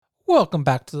Welcome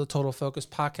back to the Total Focus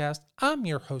Podcast. I'm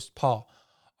your host, Paul.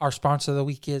 Our sponsor of the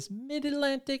week is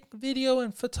Mid-Atlantic Video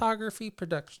and Photography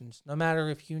Productions. No matter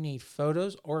if you need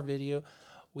photos or video,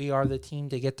 we are the team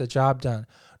to get the job done.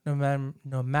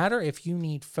 No matter if you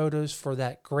need photos for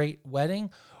that great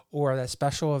wedding or that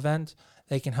special event,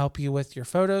 they can help you with your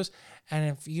photos.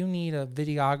 And if you need a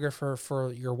videographer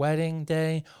for your wedding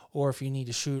day, or if you need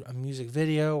to shoot a music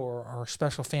video or a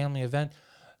special family event,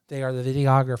 they are the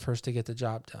videographers to get the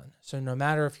job done. So no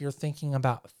matter if you're thinking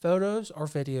about photos or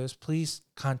videos, please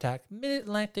contact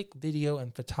Mid-Atlantic Video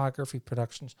and Photography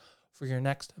Productions for your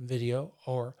next video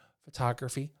or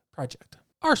photography project.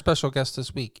 Our special guest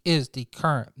this week is the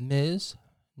current Ms.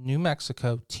 New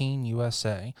Mexico Teen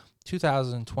USA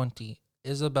 2020.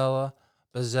 Isabella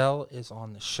Bazell is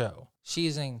on the show.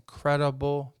 She's an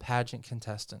incredible pageant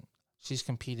contestant. She's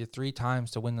competed 3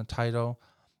 times to win the title,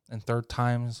 and third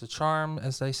time's the charm,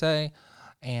 as they say.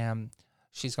 And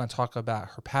she's going to talk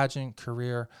about her pageant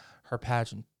career, her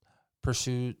pageant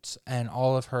pursuits, and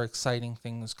all of her exciting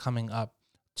things coming up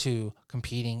to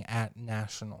competing at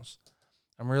nationals.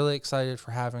 I'm really excited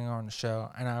for having her on the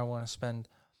show, and I want to spend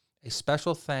a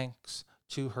special thanks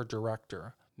to her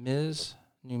director, Ms.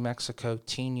 New Mexico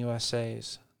Teen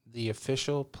USA's, the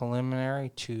official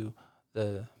preliminary to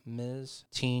the Ms.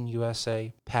 Teen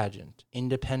USA pageant,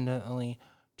 independently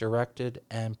directed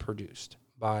and produced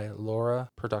by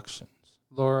Laura Productions.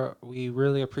 Laura, we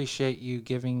really appreciate you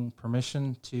giving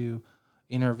permission to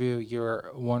interview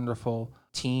your wonderful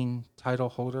teen title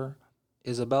holder,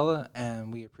 Isabella,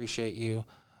 and we appreciate you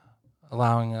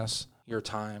allowing us your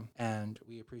time, and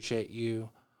we appreciate you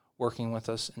working with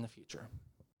us in the future.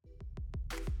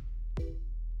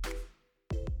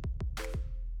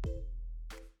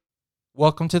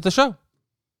 Welcome to the show.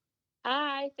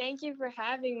 Hi, thank you for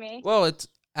having me. Well, it's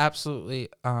absolutely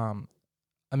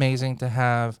amazing to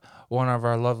have one of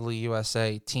our lovely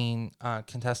USA teen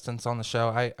contestants on the show.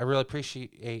 I really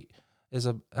appreciate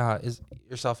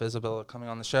yourself, Isabella, coming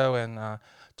on the show and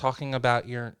talking about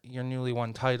your newly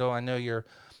won title. I know you're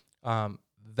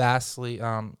vastly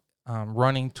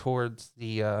running towards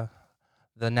the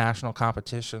national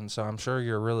competition, so I'm sure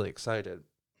you're really excited.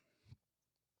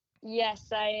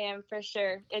 Yes, I am for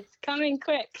sure. It's coming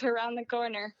quick around the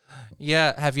corner.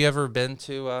 Yeah, have you ever been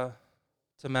to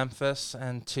Memphis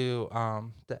and to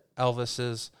the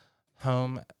Elvis's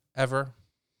home ever?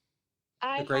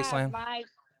 I The have Graceland?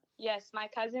 my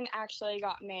cousin actually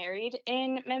got married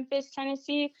in Memphis,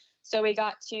 Tennessee. So we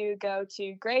got to go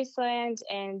to Graceland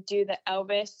and do the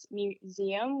Elvis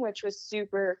Museum, which was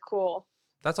super cool.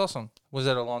 That's awesome. Was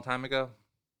it a long time ago?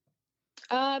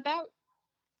 About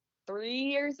 3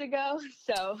 years ago.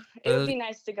 So it would Bel- be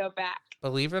nice to go back.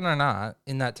 Believe it or not,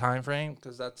 in that time frame,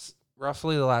 because that's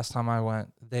roughly the last time I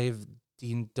went, they've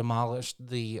demolished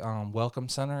the Welcome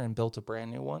Center and built a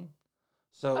brand new one.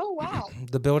 So Oh, wow.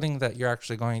 the building that you're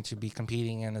actually going to be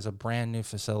competing in is a brand new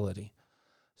facility.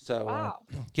 So Wow.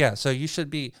 yeah, so you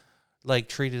should be like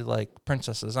treated like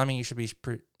princesses. I mean, you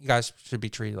guys should be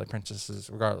treated like princesses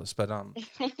regardless. But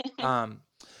um,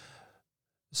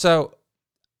 so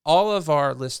all of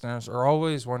our listeners are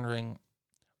always wondering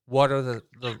what are the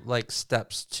like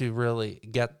steps to really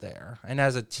get there. And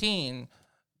as a teen,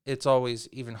 it's always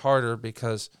even harder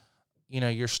because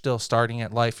you're still starting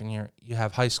at life and you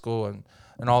have high school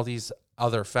and all these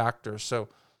other factors. So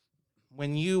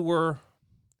when you were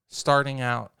starting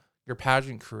out your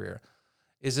pageant career,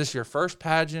 is this your first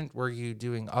pageant? Were you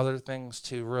doing other things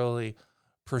to really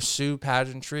pursue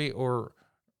pageantry, or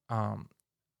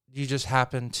you just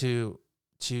happened to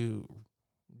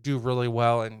do really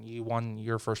well and you won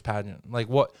your first pageant? Like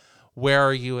where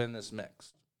are you in this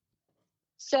mix?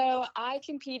 So I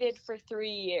competed for 3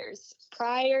 years.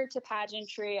 Prior to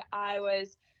pageantry, I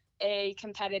was a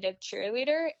competitive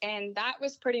cheerleader, and that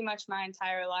was pretty much my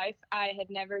entire life. I had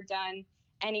never done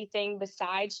anything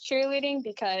besides cheerleading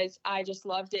because I just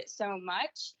loved it so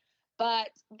much. But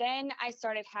then I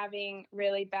started having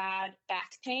really bad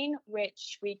back pain,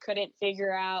 which we couldn't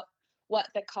figure out what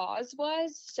the cause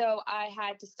was. So I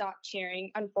had to stop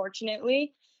cheering,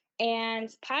 unfortunately. And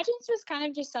pageants was kind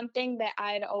of just something that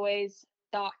I'd always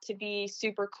thought to be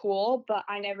super cool, but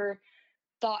I never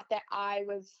thought that I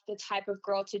was the type of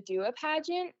girl to do a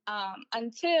pageant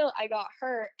until I got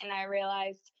hurt and I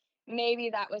realized maybe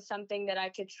that was something that I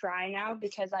could try now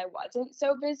because I wasn't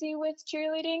so busy with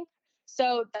cheerleading.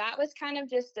 So that was kind of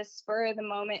just a spur of the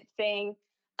moment thing.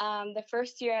 The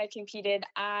first year I competed,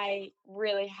 I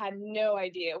really had no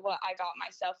idea what I got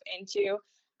myself into.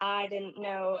 I didn't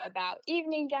know about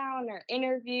evening gown or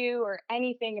interview or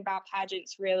anything about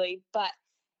pageants really, but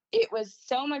it was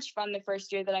so much fun the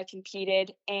first year that I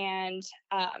competed, and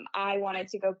I wanted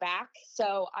to go back.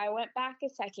 So I went back a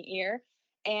second year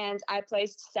and I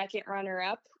placed second runner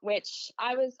up, which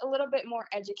I was a little bit more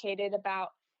educated about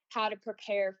how to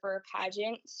prepare for a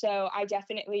pageant. So I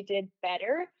definitely did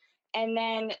better. And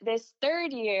then this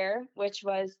third year, which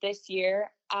was this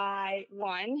year, I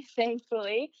won,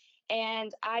 thankfully.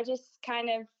 And I just kind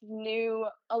of knew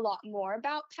a lot more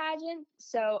about pageant.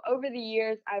 So over the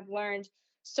years, I've learned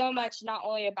so much, not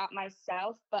only about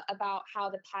myself, but about how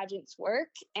the pageants work.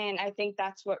 And I think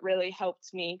that's what really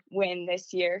helped me win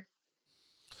this year.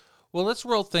 Well, let's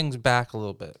roll things back a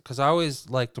little bit because I always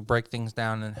like to break things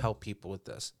down and help people with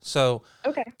this. So,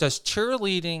 Okay. does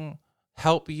cheerleading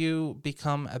help you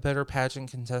become a better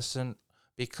pageant contestant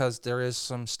because there is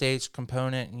some stage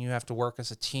component and you have to work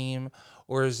as a team,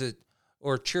 or is it,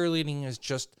 or cheerleading is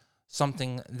just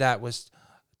something that was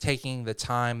taking the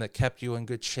time that kept you in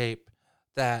good shape,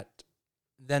 that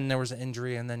then there was an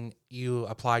injury and then you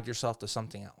applied yourself to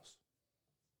something else?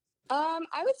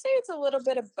 I would say it's a little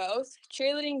bit of both.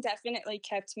 Cheerleading definitely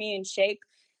kept me in shape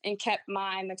and kept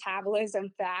my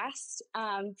metabolism fast.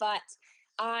 But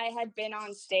I had been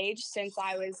on stage since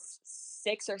I was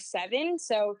 6 or 7.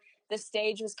 So the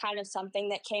stage was kind of something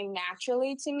that came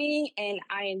naturally to me, and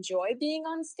I enjoy being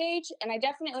on stage. And I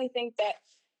definitely think that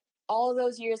all of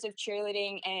those years of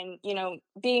cheerleading and,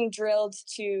 being drilled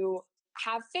to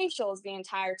have facials the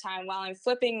entire time while I'm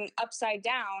flipping upside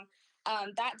down,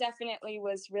 that definitely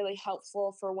was really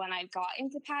helpful for when I got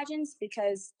into pageants,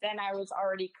 because then I was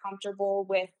already comfortable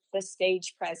with the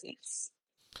stage presence.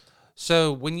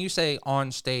 So when you say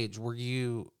on stage, were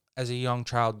you as a young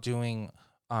child doing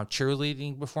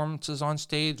cheerleading performances on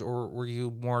stage, or were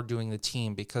you more doing the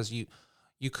team? Because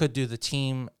you could do the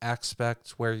team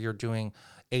aspect where you're doing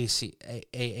AC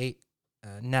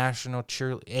national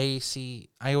cheer AC.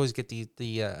 I always get the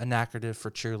acronym for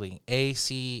cheerleading,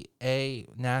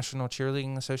 ACA, National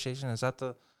Cheerleading Association. Is that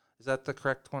the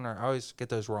correct one? Or I always get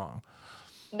those wrong.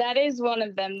 That is one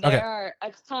of them. Okay, There are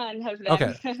a ton of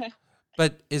okay. them.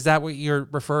 But is that what you're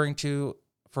referring to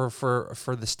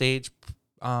for the stage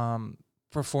um,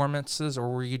 performances,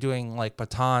 or were you doing like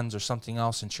batons or something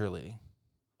else in cheerleading?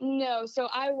 No, so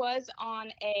I was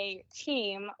on a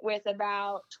team with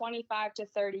about 25 to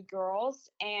 30 girls,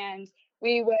 and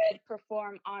we would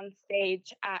perform on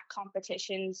stage at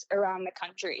competitions around the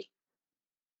country.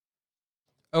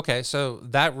 Okay, so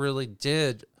that really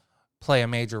did play a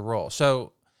major role.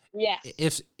 So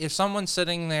Yes. if someone's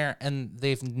sitting there and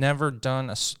they've never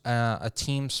done a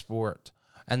team sport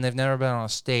and they've never been on a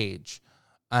stage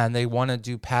and they want to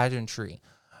do pageantry,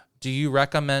 do you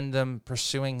recommend them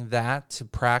pursuing that to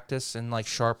practice and like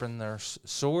sharpen their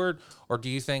sword, or do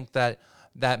you think that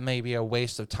that may be a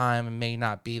waste of time and may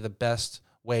not be the best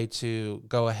way to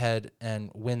go ahead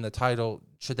and win the title?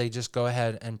 Should they just go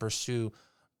ahead and pursue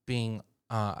being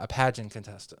a pageant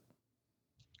contestant?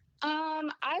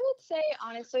 I would say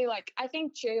honestly, like I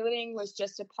think cheerleading was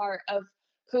just a part of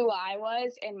who I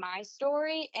was in my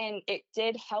story, and it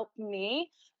did help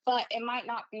me, but it might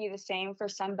not be the same for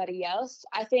somebody else.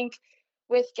 I think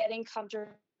with getting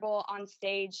comfortable on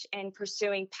stage and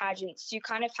pursuing pageants, you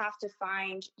kind of have to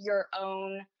find your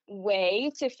own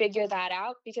way to figure that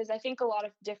out, because I think a lot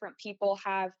of different people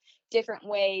have different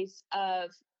ways of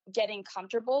getting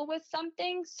comfortable with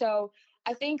something. So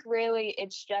I think really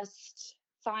it's just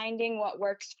finding what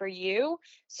works for you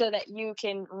so that you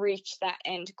can reach that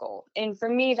end goal. And for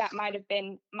me, that might have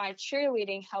been my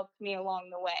cheerleading helped me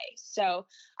along the way. So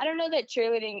I don't know that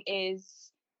cheerleading is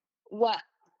what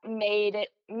made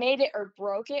it or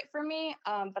broke it for me,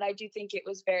 but I do think it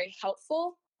was very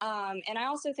helpful. And I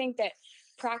also think that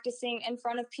practicing in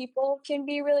front of people can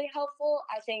be really helpful.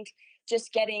 I think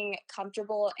just getting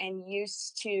comfortable and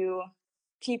used to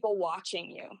people watching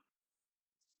you.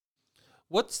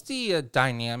 What's the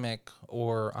dynamic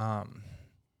or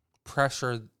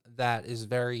pressure that is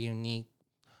very unique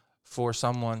for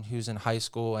someone who's in high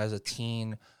school as a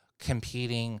teen,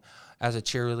 competing as a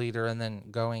cheerleader, and then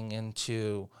going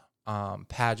into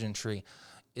pageantry?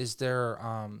 Is there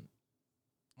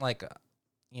like,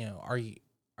 are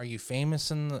you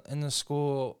famous in the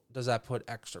school? Does that put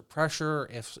extra pressure?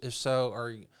 If so,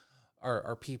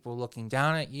 are people looking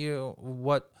down at you?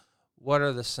 What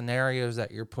are the scenarios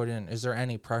that you're put in? Is there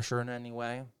any pressure in any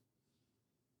way?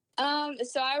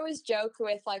 So I always joke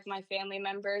with like my family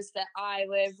members that I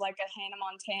live like a Hannah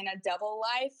Montana double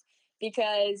life,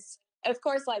 because of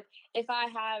course, like if I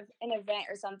have an event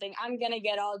or something, I'm gonna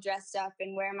get all dressed up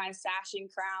and wear my sash and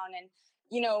crown and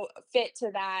fit to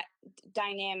that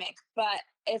dynamic. But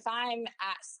if I'm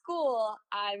at school,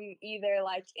 I'm either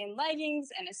like in leggings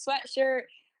and a sweatshirt,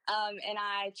 And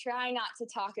I try not to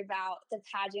talk about the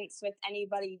pageants with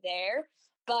anybody there.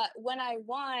 But when I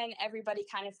won, everybody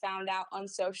kind of found out on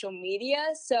social media.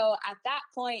 So at that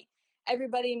point,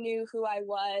 everybody knew who I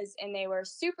was and they were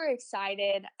super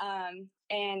excited.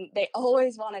 And they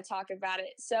always want to talk about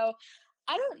it. So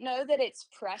I don't know that it's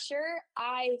pressure.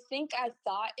 I think I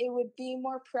thought it would be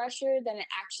more pressure than it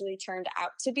actually turned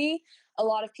out to be. A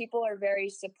lot of people are very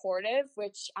supportive,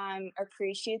 which I'm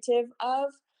appreciative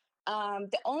of.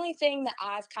 The only thing that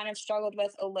I've kind of struggled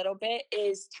with a little bit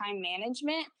is time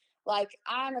management. Like,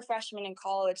 I'm a freshman in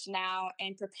college now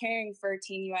and preparing for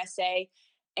Team USA,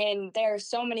 and there are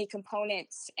so many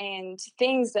components and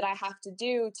things that I have to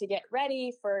do to get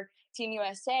ready for Team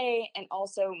USA and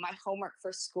also my homework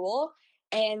for school.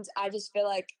 And I just feel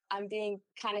like I'm being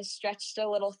kind of stretched a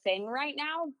little thin right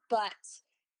now, but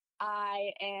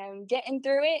I am getting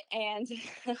through it, and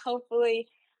hopefully,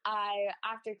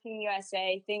 after Team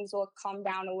USA, things will calm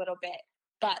down a little bit.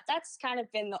 But that's kind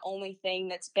of been the only thing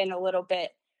that's been a little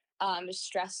bit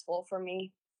stressful for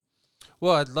me.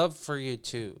 Well, I'd love for you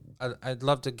to. I'd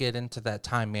love to get into that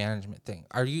time management thing.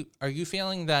 Are you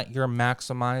feeling that you're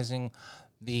maximizing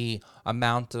the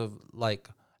amount of like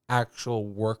actual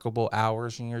workable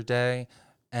hours in your day,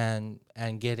 and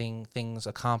getting things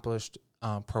accomplished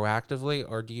proactively,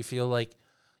 or do you feel like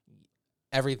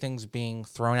everything's being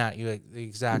thrown at you at the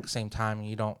exact same time and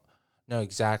you don't know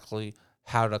exactly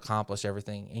how to accomplish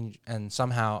everything, and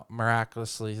somehow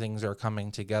miraculously things are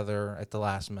coming together at the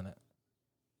last minute?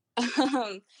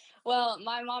 Um, well,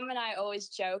 my mom and I always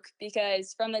joke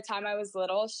because from the time I was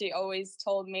little, she always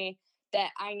told me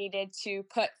that I needed to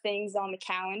put things on the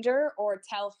calendar or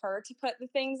tell her to put the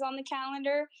things on the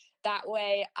calendar. That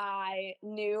way I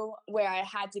knew where I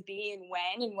had to be and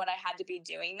when and what I had to be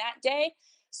doing that day.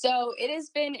 So it has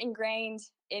been engraved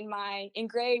in my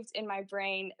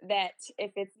brain that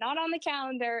if it's not on the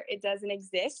calendar, it doesn't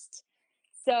exist.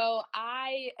 So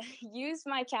I use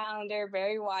my calendar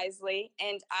very wisely,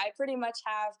 and I pretty much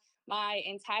have my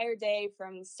entire day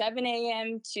from 7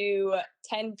 a.m. to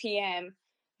 10 p.m.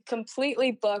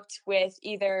 completely booked with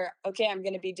either, okay, I'm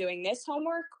going to be doing this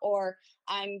homework, or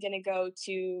I'm going to go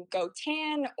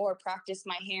tan or practice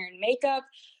my hair and makeup.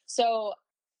 So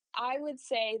I would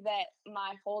say that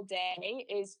my whole day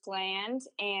is planned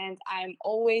and I'm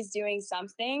always doing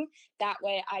something. That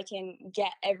way I can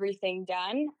get everything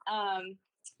done.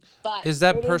 But Is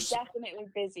that it is person definitely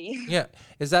busy. Yeah,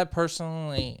 is that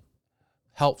personally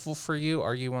helpful for you?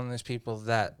 Are you one of those people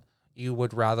that you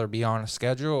would rather be on a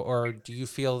schedule, or do you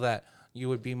feel that you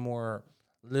would be more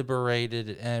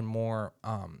liberated and more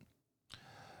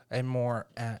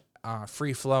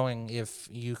free flowing if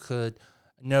you could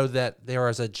know that there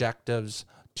is objectives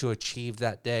to achieve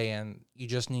that day and you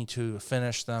just need to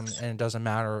finish them, and it doesn't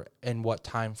matter in what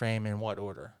time frame and what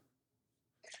order?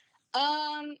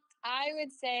 I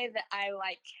would say that I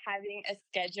like having a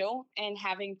schedule and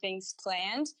having things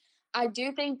planned. I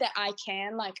do think that I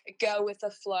can like go with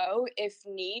the flow if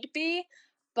need be,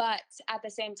 but at the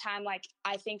same time, like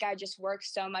I think I just work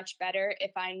so much better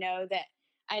if I know that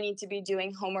I need to be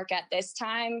doing homework at this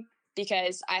time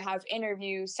because I have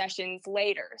interview sessions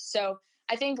later. So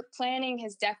I think planning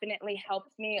has definitely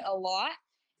helped me a lot,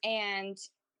 and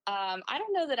I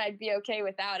don't know that I'd be okay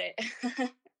without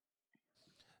it.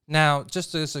 Now,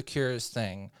 just as a curious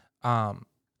thing, um,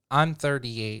 I'm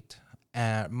 38,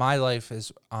 and my life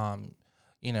is,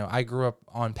 I grew up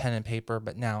on pen and paper,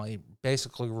 but now it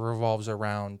basically revolves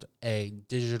around a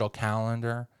digital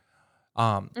calendar.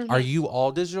 Are Mhm. you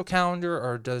all digital calendar,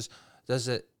 or does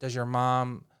your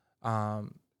mom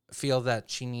um, feel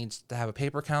that she needs to have a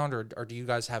paper calendar, or do you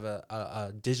guys have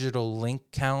a digital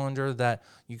link calendar that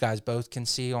you guys both can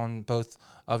see on both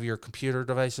of your computer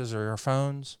devices or your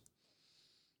phones?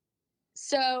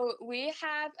 So we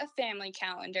have a family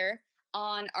calendar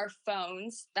on our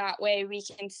phones. That way we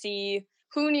can see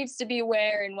who needs to be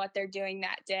where and what they're doing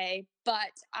that day.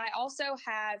 But I also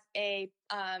have a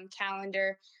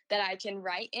calendar that I can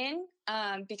write in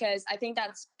because I think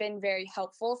that's been very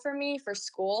helpful for me for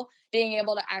school. Being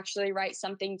able to actually write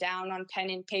something down on pen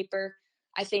and paper,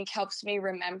 I think helps me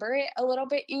remember it a little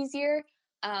bit easier.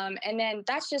 And then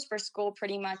that's just for school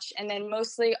pretty much. And then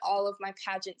mostly all of my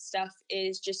pageant stuff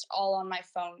is just all on my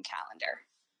phone calendar.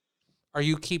 Are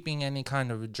you keeping any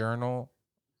kind of a journal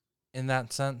in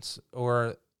that sense,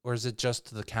 or is it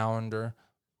just the calendar?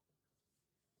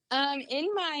 In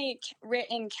my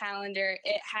written calendar,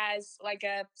 it has like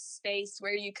a space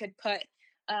where you could put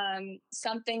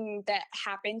something that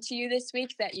happened to you this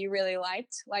week that you really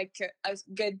liked, like a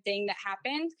good thing that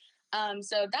happened.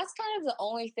 So that's kind of the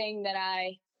only thing that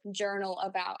I journal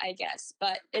about, I guess.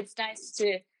 But it's nice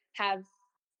to have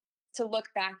to look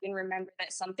back and remember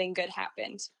that something good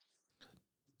happened.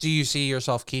 Do you see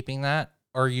yourself keeping that,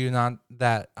 or are you not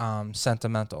that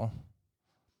sentimental?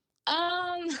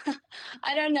 Um,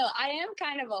 I don't know. I am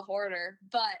kind of a hoarder,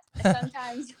 but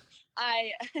sometimes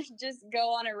I just go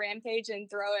on a rampage and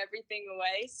throw everything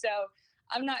away. So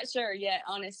I'm not sure yet,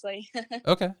 honestly.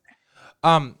 Okay.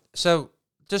 So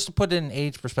just to put it in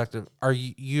age perspective,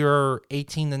 you're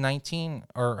 18 to 19,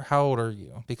 or how old are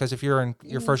you? Because if you're in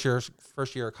your Mm,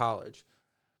 first year of college,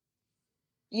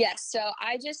 yes. So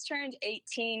I just turned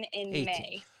 18 in 18.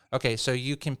 May. Okay, so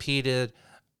you competed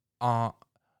uh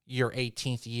your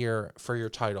 18th year for your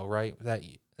title, right? That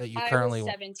you I was currently won.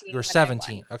 You 17 were when I won.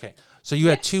 17. Okay. So you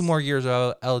had two Yes. more years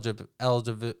of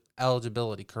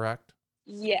eligibility, correct?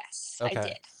 Yes, I Okay.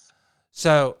 did.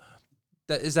 So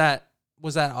that is that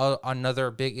was that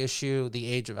another big issue, the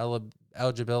age of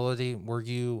eligibility? Were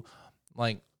you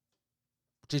like,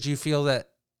 did you feel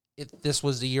that this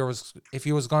was the year, was if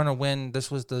you was going to win, this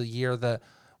was the year that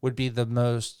would be the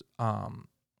most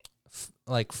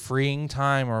like freeing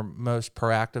time or most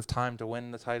proactive time to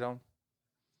win the title?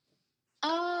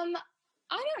 Um,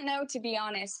 I don't know, to be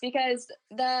honest, because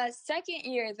the second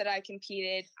year that I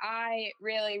competed, I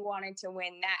really wanted to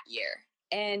win that year.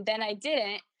 And then I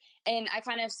didn't. And I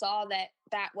kind of saw that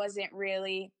that wasn't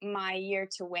really my year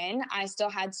to win. I still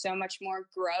had so much more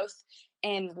growth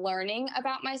and learning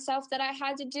about myself that I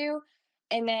had to do.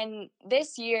 And then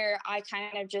this year, I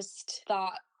kind of just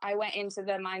thought I went into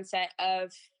the mindset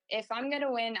of if I'm going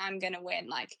to win, I'm going to win.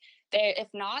 Like, there, if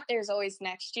not, there's always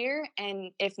next year,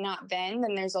 and if not then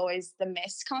there's always the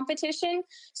missed competition.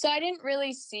 So I didn't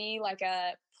really see like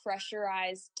a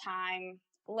pressurized time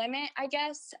limit, I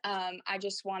guess. I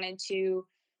just wanted to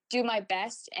do my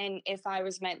best, and if I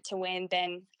was meant to win,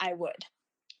 then I would.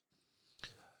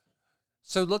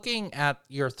 So looking at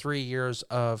your 3 years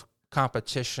of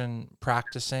competition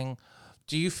practicing,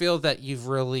 do you feel that you've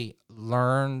really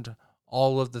learned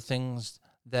all of the things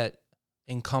that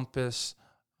encompass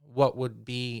what would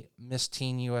be Miss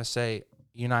Teen USA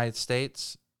United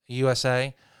States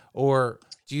USA, or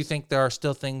do you think there are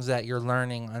still things that you're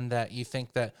learning and that you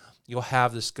think that you'll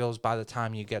have the skills by the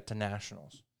time you get to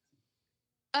nationals?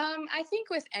 I think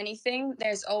with anything,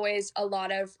 there's always a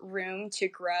lot of room to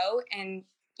grow. And,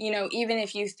 even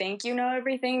if you think you know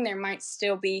everything, there might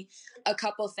still be a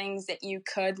couple things that you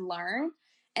could learn.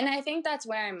 And I think that's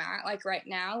where I'm at, like right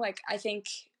now. Like, I think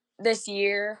this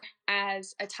year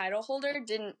as a title holder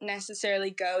didn't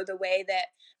necessarily go the way that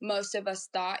most of us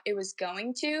thought it was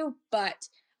going to, but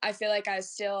I feel like I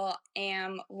still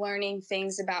am learning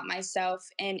things about myself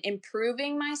and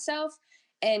improving myself,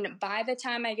 and by the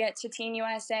time I get to Teen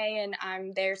USA and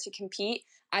I'm there to compete,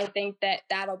 I think that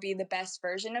that'll be the best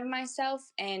version of myself.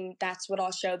 And that's what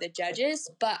I'll show the judges.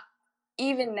 But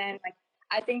even then, like,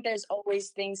 I think there's always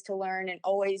things to learn and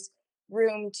always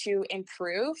room to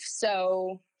improve.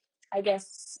 So I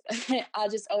guess I'll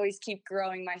just always keep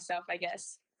growing myself, I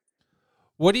guess.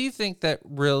 What do you think that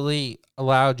really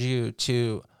allowed you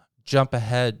to jump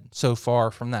ahead so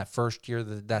far from that first year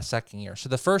to that second year? So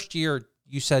the first year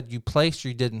you said you placed or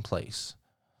you didn't place?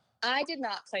 I did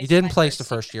not You place didn't my place the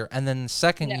first year. first year, and then the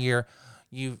second No. year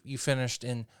you finished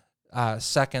in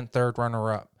second, third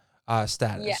runner up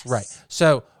status, right? Yes.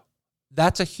 So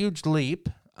that's a huge leap.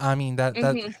 I mean that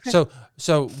Hmm.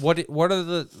 so what are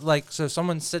the, like, so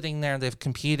someone's sitting there, they've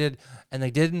competed and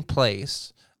they didn't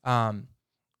place.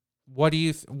 What do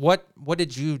you what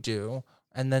did you do?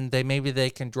 And then maybe they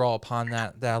can draw upon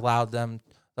that allowed them,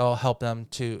 that'll help them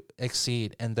to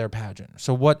exceed in their pageant.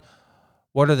 So what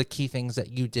are the key things that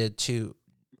you did to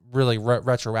really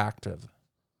retroactive?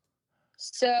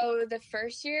 So the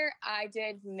first year, I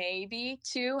did maybe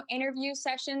 2 interview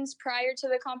sessions prior to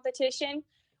the competition,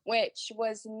 which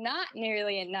was not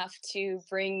nearly enough to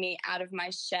bring me out of my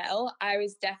shell. I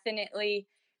was definitely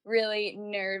really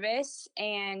nervous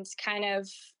and kind of,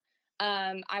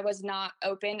 I was not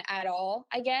open at all,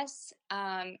 I guess.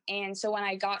 And so when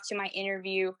I got to my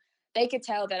interview, they could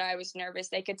tell that I was nervous.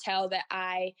 They could tell that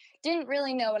I didn't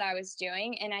really know what I was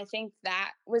doing. And I think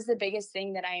that was the biggest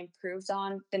thing that I improved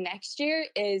on the next year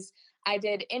is I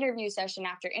did interview session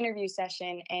after interview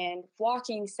session and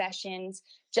walking sessions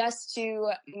just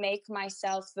to make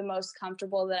myself the most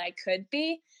comfortable that I could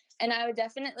be. And I would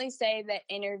definitely say that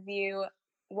interview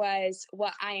was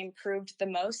what I improved the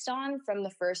most on from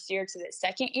the first year to the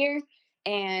second year.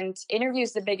 And interview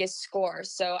is the biggest score.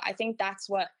 So I think that's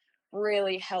what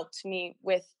really helped me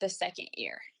with the second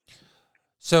year.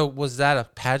 So was that a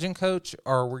pageant coach,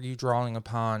 or were you drawing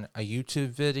upon a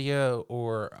YouTube video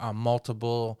or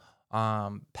multiple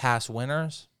past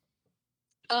winners?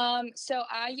 So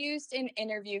I used an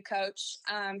interview coach.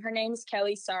 Her name's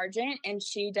Kelly Sargent, and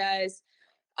she does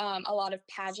a lot of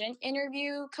pageant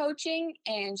interview coaching,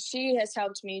 and she has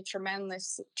helped me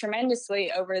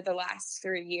tremendously over the last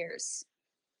 3 years.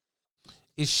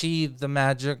 Is she the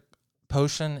magic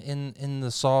potion in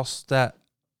the sauce that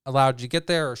allowed you to get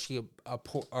there, or is she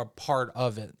a part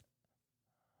of it?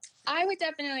 I would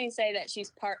definitely say that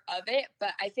she's part of it,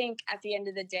 but I think at the end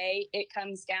of the day, it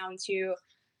comes down to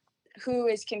who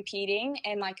is competing.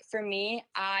 And like for me,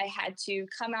 I had to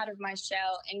come out of my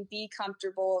shell and be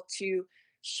comfortable to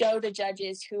show the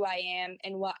judges who I am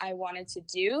and what I wanted to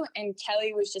do. And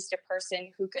Kelly was just a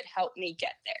person who could help me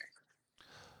get there.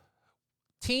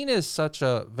 Teen is such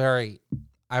a very,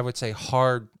 I would say,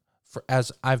 hard for,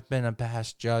 as I've been a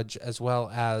past judge as well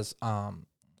as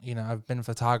I've been a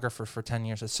photographer for 10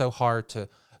 years. It's so hard to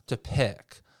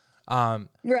pick.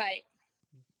 Right.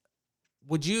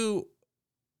 Would you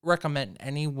recommend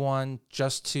anyone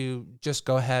just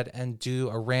go ahead and do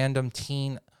a random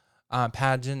teen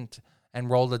pageant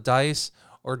and roll the dice,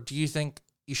 or do you think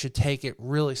you should take it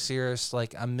really serious,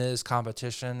 like a Ms.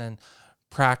 competition, and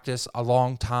practice a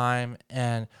long time,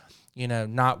 and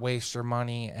not waste your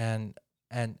money? And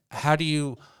how do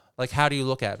you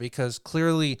look at it? Because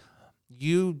clearly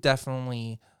you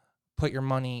definitely put your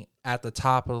money at the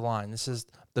top of the line. This is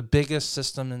the biggest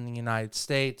system in the United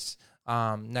States,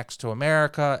 next to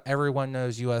America. Everyone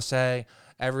knows USA.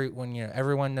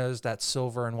 Everyone knows that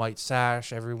silver and white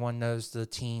sash. Everyone knows the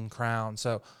teen crown.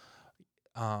 So,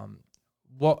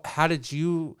 what? Uh, how did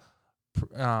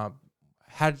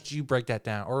you break that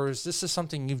down, or is this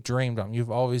something you've dreamed of?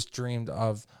 You've always dreamed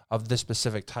of this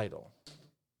specific title.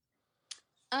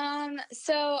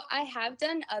 So I have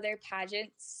done other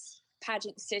pageant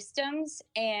systems,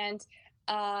 and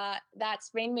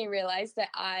that's made me realize that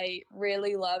I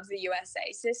really love the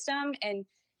USA system, and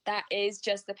that is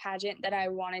just the pageant that I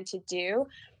wanted to do.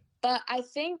 But I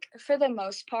think for the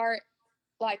most part,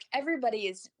 like everybody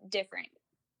is different.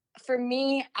 For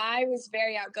me, I was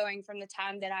very outgoing from the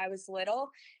time that I was little.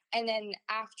 And then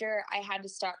after I had to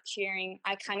stop cheering,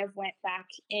 I kind of went back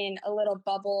in a little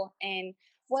bubble and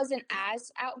wasn't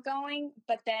as outgoing.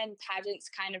 But then pageants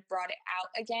kind of brought it out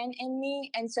again in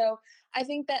me. And so I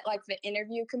think that like the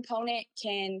interview component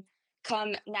can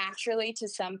come naturally to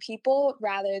some people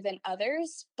rather than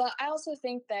others. But I also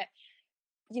think that,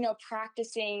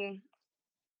 practicing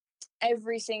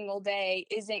every single day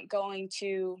isn't going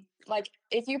to, like,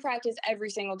 if you practice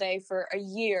every single day for a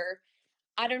year,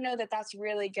 I don't know that that's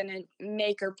really going to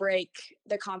make or break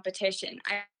the competition.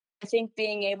 I think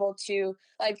being able to,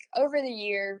 like, over the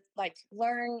year, like,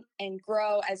 learn and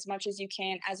grow as much as you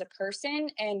can as a person,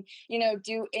 and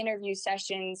do interview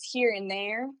sessions here and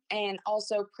there, and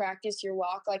also practice your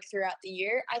walk like throughout the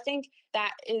year. I think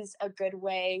that is a good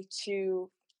way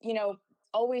to, you know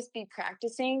always be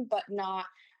practicing, but not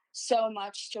so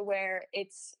much to where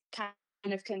it's kind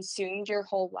of consumed your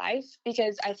whole life.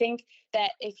 Because I think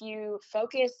that if you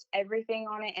focus everything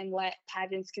on it and let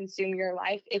pageants consume your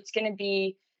life, it's going to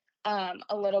be a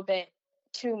little bit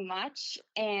too much.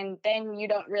 And then you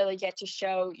don't really get to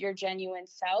show your genuine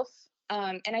self.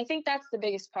 And I think that's the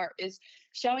biggest part, is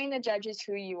showing the judges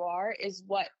who you are is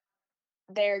what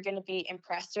they're going to be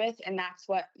impressed with, and that's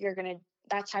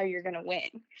how you're going to win.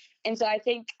 And so I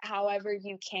think however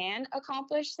you can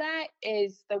accomplish that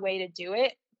is the way to do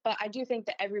it. But I do think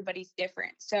that everybody's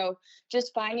different, so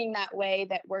just finding that way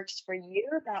that works for you,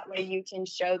 that way you can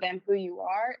show them who you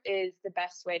are, is the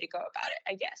best way to go about it,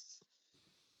 I guess.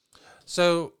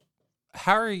 So,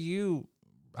 how are you?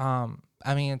 I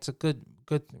mean, it's a good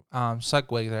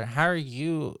segue there. How are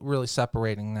you really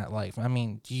separating that life? I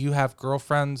mean, do you have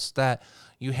girlfriends that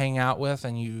you hang out with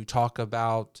and you talk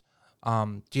about?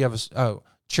 Do you have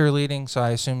cheerleading? So I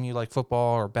assume you like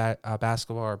football or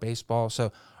basketball or baseball.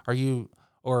 So are you,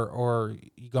 or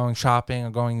you going shopping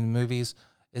or going to the movies?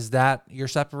 Is that your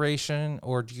separation,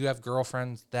 or do you have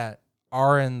girlfriends that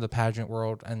are in the pageant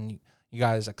world and you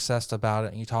guys obsessed about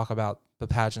it and you talk about the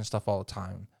pageant stuff all the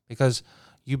time? Because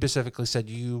you specifically said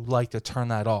you like to turn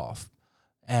that off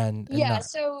and Yeah, not.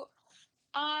 so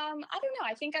I don't know.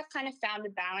 I think I've kind of found a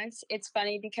balance. It's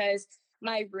funny because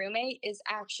my roommate is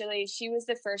actually, she was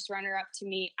the first runner up to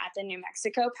me at the New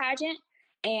Mexico pageant.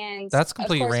 And That's of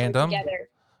completely course, we're random. together.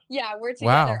 Yeah, we're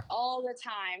together Wow. all the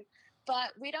time.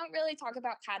 But we don't really talk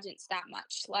about pageants that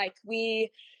much. Like,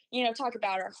 we, talk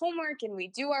about our homework, and we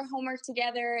do our homework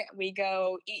together. We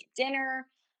go eat dinner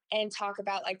and talk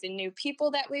about like the new people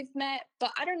that we've met.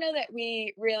 But I don't know that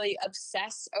we really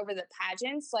obsess over the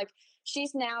pageants. Like,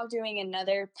 she's now doing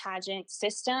another pageant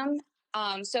system.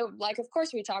 So like, of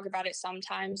course we talk about it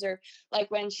sometimes, or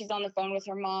like when she's on the phone with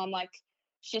her mom, like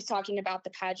she's talking about the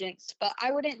pageants, but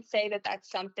I wouldn't say that that's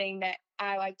something that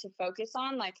I like to focus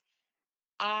on. Like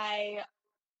I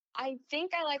I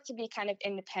think I like to be kind of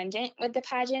independent with the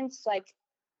pageants. Like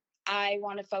I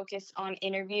want to focus on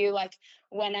interview, like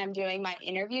when I'm doing my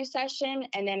interview session.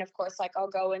 And then, of course, like I'll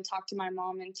go and talk to my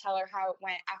mom and tell her how it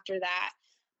went after that.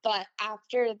 But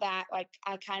after that, like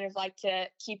I kind of like to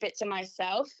keep it to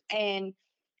myself and,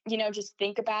 just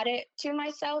think about it to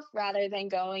myself rather than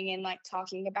going and like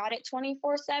talking about it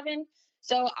 24/7.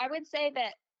 So I would say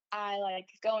that I like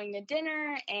going to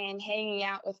dinner and hanging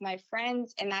out with my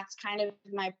friends. And that's kind of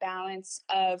my balance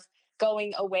of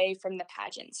going away from the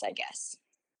pageants, I guess.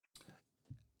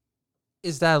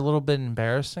 Is that a little bit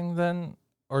embarrassing then,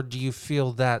 or do you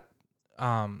feel that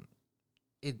um,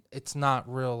 it's not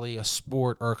really a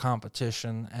sport or a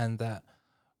competition, and that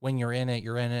when you're in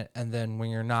it, and then when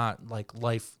you're not, like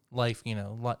life,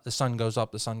 the sun goes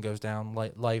up, the sun goes down,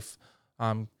 life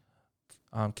um,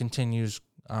 continues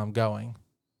going.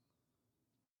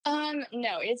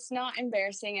 No, it's not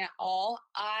embarrassing at all.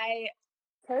 I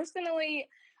personally,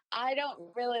 I don't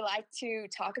really like to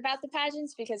talk about the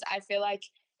pageants because I feel like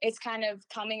it's kind of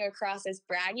coming across as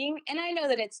bragging. And I know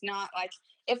that it's not. Like,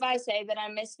 if I say that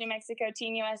I'm Miss New Mexico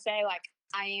Teen USA, like,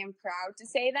 I am proud to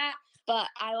say that. But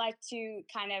I like to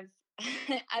kind of,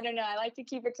 I don't know, I like to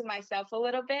keep it to myself a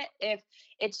little bit if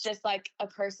it's just like a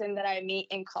person that I meet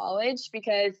in college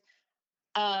because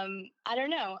I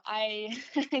don't know. I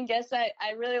I guess I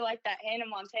really like that Hannah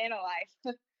Montana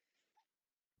life.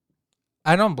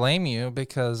 I don't blame you,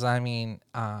 because I mean,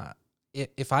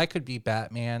 if I could be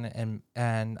Batman and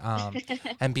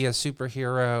be a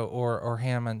superhero, or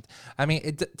Hammond, I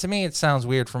mean, to me it sounds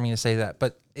weird for me to say that,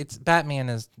 but it's Batman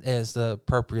is the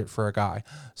appropriate for a guy.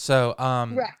 So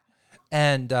Right.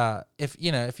 and if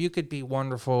if you could be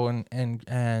wonderful and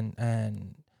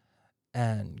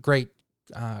great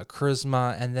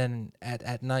charisma, and then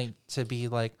at night to be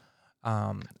like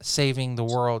saving the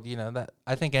world, that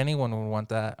I think anyone would want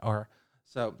that. Or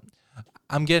so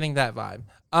I'm getting that vibe.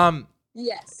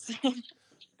 Yes.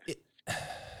 it,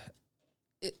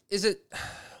 is it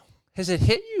has it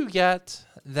hit you yet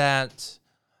that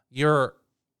you're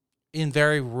in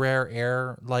very rare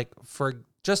air, like, for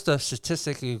just a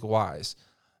statistically wise,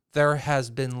 there has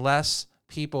been less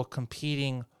people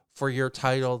competing for your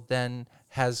title than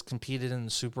has competed in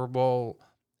the Super Bowl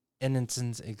in its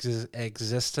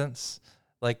existence?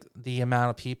 Like, the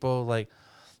amount of people, like,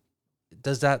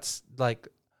 does that like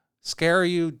scare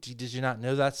you? Did you not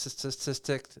know that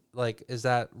statistic? Like, is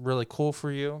that really cool for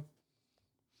you?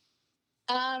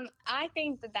 I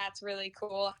think that that's really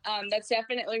cool. That's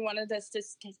definitely one of the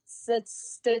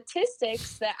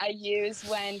statistics that I use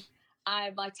when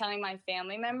I'm like telling my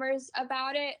family members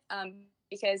about it.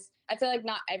 Because I feel like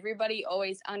not everybody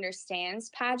always understands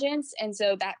pageants, and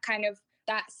so that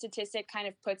statistic kind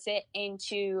of puts it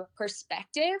into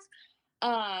perspective.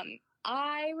 Um,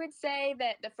 I would say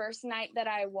that the first night that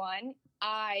I won,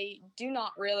 I do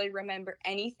not really remember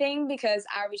anything because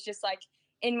I was just like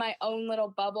in my own little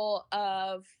bubble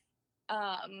of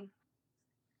um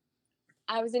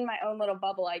I was in my own little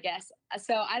bubble, I guess.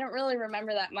 So I don't really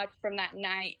remember that much from that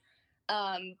night.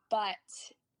 But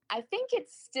I think it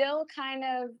still kind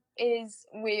of is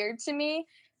weird to me.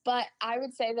 But I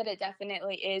would say that it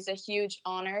definitely is a huge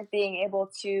honor being able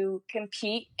to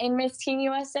compete in Miss Teen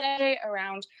USA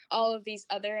around all of these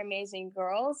other amazing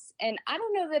girls. And I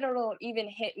don't know that it'll even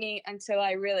hit me until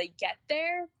I really get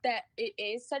there that it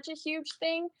is such a huge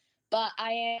thing. But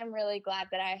I am really glad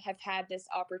that I have had this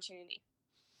opportunity.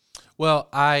 Well,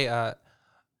 I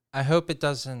hope it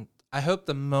doesn't. I hope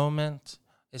the moment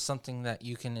is something that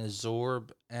you can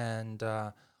absorb and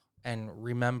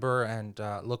remember, and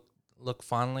look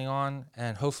fondly on.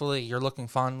 And hopefully, you're looking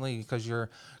fondly because you're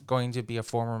going to be a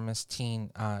former Miss Teen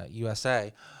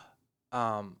USA.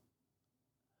 Um,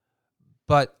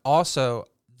 but also,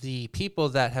 the people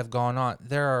that have gone on.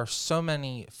 There are so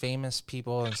many famous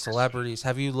people and celebrities.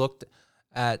 Have you looked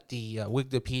at the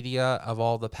Wikipedia of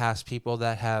all the past people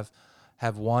that have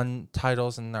won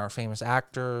titles, and are famous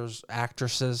actors,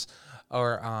 actresses,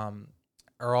 or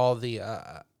all the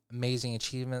amazing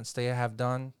achievements they have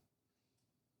done?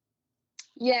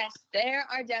 Yes, there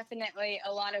are definitely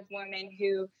a lot of women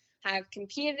who have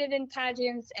competed in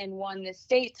pageants and won the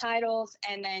state titles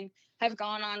and then have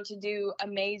gone on to do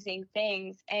amazing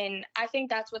things. And I think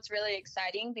that's what's really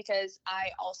exciting because I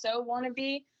also want to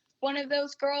be one of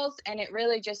those girls. And it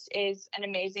really just is an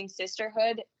amazing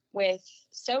sisterhood with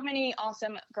so many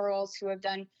awesome girls who have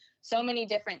done so many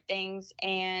different things.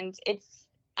 And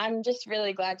I'm just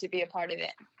really glad to be a part of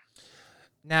it.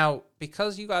 Now,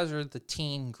 because you guys are the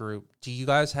teen group, do you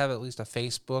guys have at least a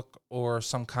Facebook or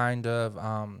some kind of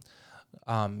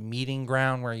meeting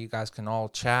ground where you guys can all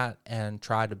chat and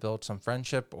try to build some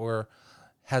friendship, or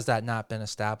has that not been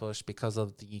established because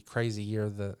of the crazy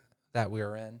year that we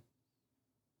are in?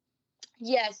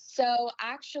 Yes, so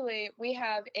actually we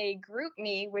have a group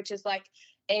me, which is like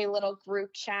a little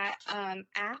group chat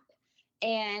app.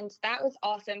 And that was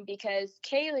awesome because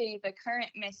Kaylee, the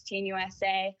current Miss Teen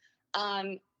USA,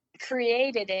 um,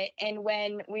 created it. And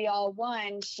when we all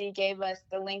won, she gave us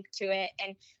the link to it.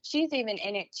 And she's even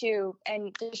in it too.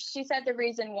 And she said the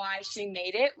reason why she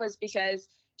made it was because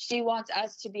she wants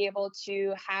us to be able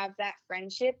to have that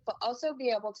friendship, but also be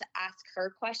able to ask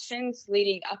her questions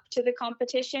leading up to the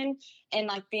competition and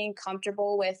like being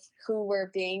comfortable with who we're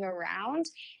being around.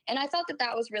 And I thought that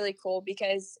that was really cool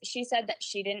because she said that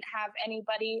she didn't have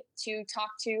anybody to talk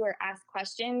to or ask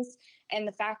questions. And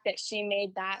the fact that she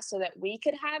made that so that we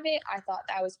could have it, I thought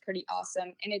that was pretty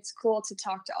awesome. And it's cool to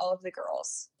talk to all of the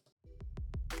girls.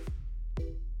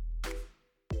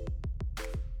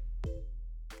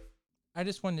 I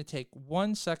just wanted to take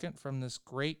 1 second from this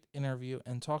great interview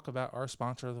and talk about our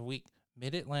sponsor of the week,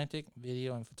 Mid Atlantic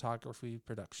Video and Photography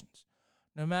Productions.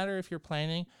 No matter if you're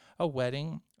planning a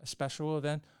wedding, a special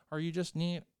event, or you just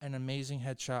need an amazing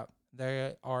headshot,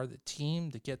 they are the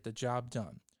team to get the job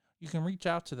done. You can reach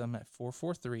out to them at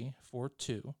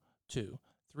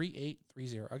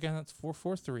 443-422-3830. Again, that's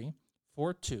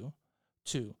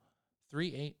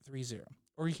 443-422-3830.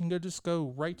 Or you can just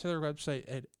go right to their website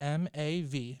at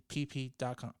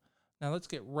mavpp.com. Now let's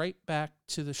get right back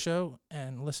to the show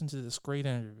and listen to this great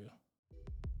interview.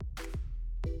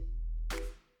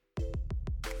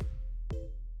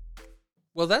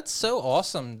 Well, that's so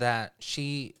awesome that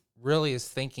she really is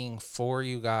thinking for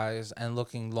you guys and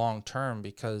looking long term,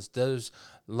 because those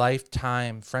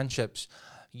lifetime friendships,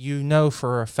 you know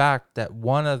for a fact that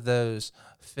one of those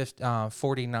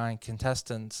 49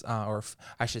 contestants,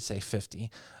 I should say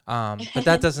 50, but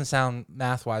that doesn't sound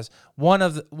math wise. One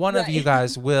of you Right.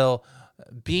 guys will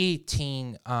be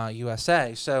Teen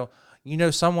USA. So you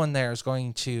know someone there is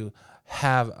going to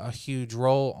have a huge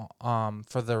role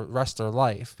for the rest of their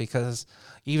life, because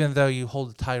even though you hold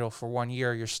the title for 1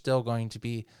 year, you're still going to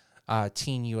be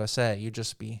Teen USA. You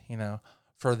just be,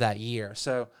 for that year.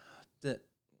 So the,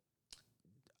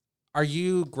 are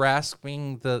you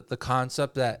grasping the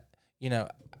concept that,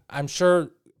 I'm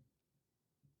sure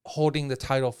holding the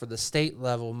title for the state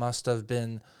level must have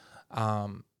been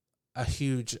a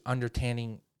huge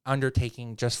undertaking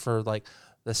just for like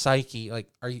the psyche. Like,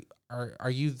 are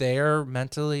you there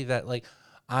mentally that like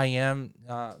I am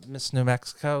Miss New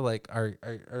Mexico? Like,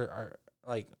 are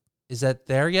like, is that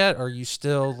there yet? Or are you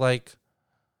still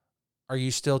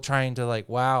trying to like,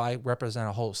 wow, I represent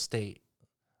a whole state?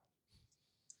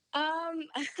 Um,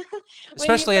 when you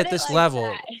Especially put at it this like level.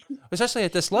 that, Especially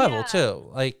at this level yeah, too.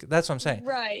 Like, that's what I'm saying.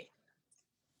 right.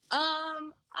 I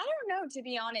don't know, to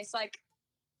be honest. Like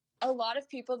a lot of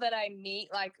people that I meet,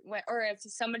 like, or if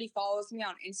somebody follows me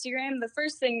on Instagram, the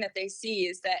first thing that they see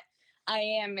is that I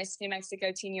am Miss New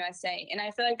Mexico Teen USA, and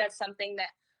I feel like that's something that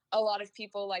a lot of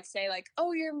people like say, like,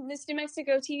 "Oh, you're Miss New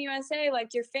Mexico Teen USA,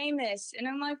 like you're famous," and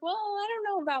I'm like, "Well, I don't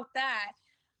know about that."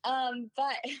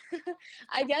 But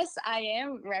I guess I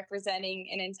am representing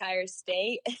an entire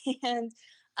state, and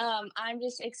I'm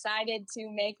just excited to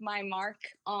make my mark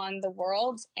on the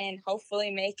world and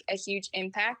hopefully make a huge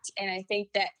impact. And I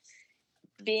think that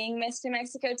being Miss New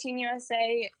Mexico Teen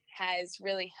USA has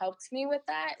really helped me with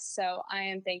that. So I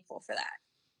am thankful for that.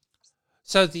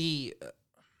 So the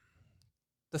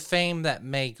fame that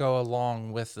may go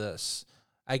along with this,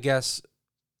 I guess,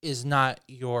 is not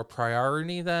your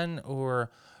priority then, or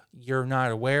you're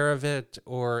not aware of it,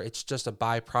 or it's just a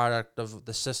byproduct of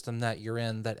the system that you're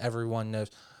in that everyone knows.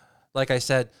 Like I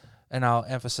said, and I'll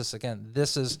emphasize again,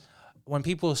 this is when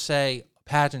people say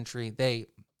pageantry, they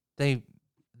they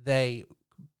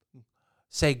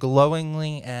say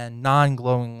glowingly and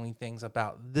non-glowingly things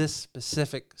about this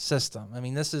specific system. I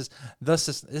mean, this is the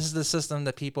system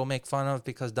that people make fun of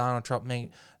because Donald Trump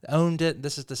owned it.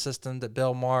 This is the system that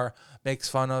Bill Maher makes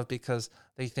fun of because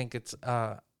they think it's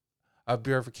a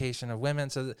purification of women.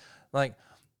 So, like,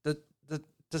 the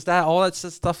does that all that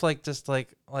stuff like just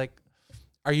like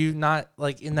are you not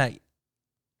like in that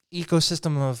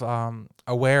ecosystem of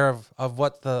aware of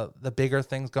what the bigger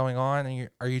things going on, and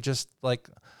are you just like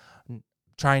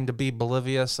trying to be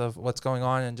oblivious of what's going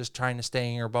on and just trying to stay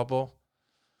in your bubble?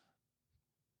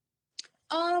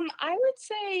 I would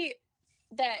say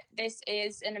that this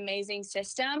is an amazing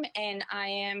system, and I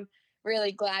am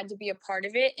really glad to be a part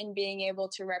of it and being able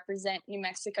to represent New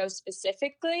Mexico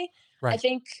specifically. I Right.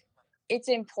 think it's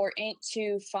important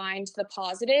to find the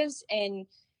positives and,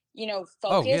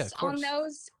 Oh yeah, focus of on course.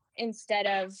 those instead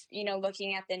of,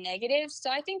 looking at the negatives. So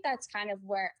I think that's kind of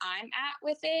where I'm at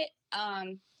with it.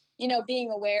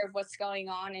 Being aware of what's going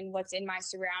on and what's in my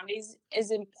surroundings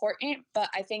is important, but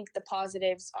I think the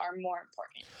positives are more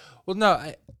important. Well,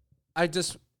 no, I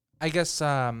just, I guess,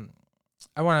 I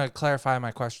want to clarify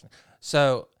my question.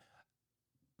 So,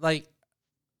 like,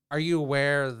 are you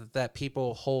aware that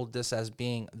people hold this as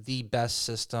being the best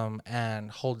system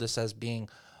and hold this as being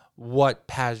what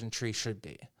pageantry should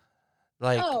be?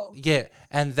 Like, Oh, yeah,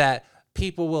 and that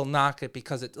people will knock it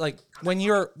because it, like, when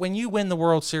you win the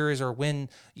World Series or win,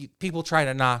 people try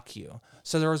to knock you.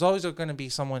 So there is always going to be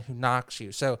someone who knocks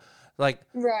you. So, like,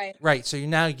 right. right. So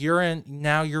now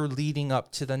you're leading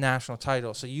up to the national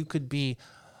title. So you could be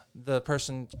the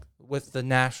person with the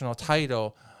national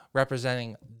title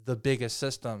representing the biggest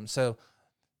system. So,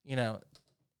 you know,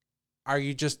 are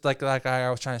you just like I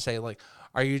was trying to say, like,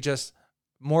 are you just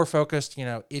more focused,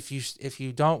 if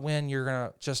you don't win, you're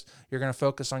gonna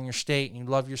focus on your state and you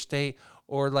love your state,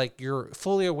 or like you're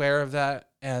fully aware of that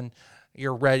and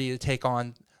you're ready to take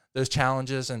on those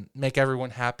challenges and make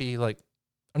everyone happy? Like,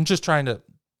 I'm just trying to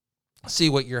see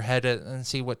what you're headed and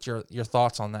see what your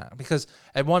thoughts on that, because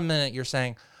at one minute you're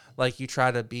saying like you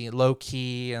try to be low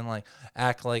key and like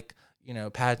act like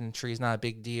pageantry is not a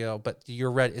big deal, but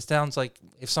you're ready. It sounds like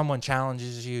if someone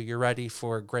challenges you, you're ready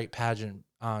for a great pageant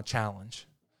challenge.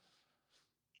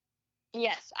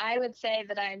 Yes, I would say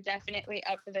that I'm definitely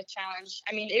up for the challenge.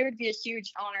 I mean, it would be a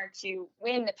huge honor to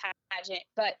win the pageant,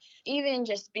 but even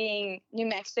just being New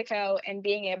Mexico and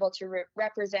being able to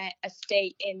represent a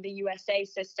state in the USA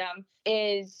system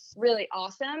is really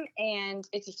awesome. And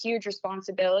it's a huge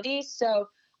responsibility. So,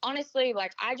 honestly,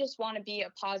 like, I just want to be a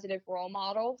positive role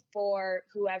model for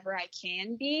whoever I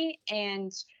can be.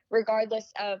 And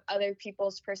regardless of other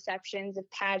people's perceptions of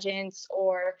pageants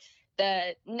or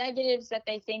the negatives that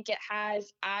they think it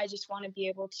has, I just want to be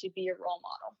able to be a role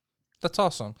model. That's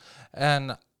awesome.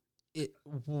 And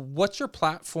what's your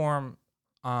platform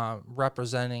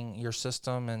representing your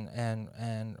system,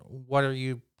 and what are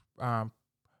you um,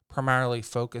 primarily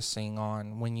focusing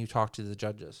on when you talk to the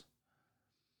judges?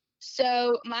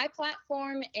 So, my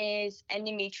platform is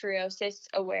endometriosis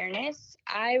awareness.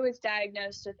 I was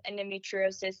diagnosed with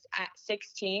endometriosis at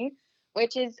 16,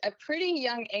 which is a pretty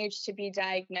young age to be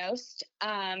diagnosed.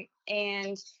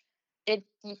 And it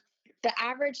the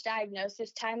average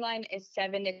diagnosis timeline is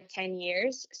 7 to 10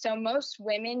 years. So most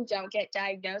women don't get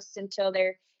diagnosed until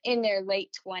they're in their late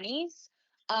 20s.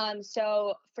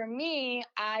 So for me,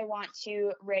 I want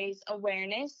to raise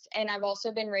awareness, and I've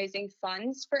also been raising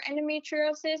funds for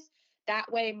endometriosis. That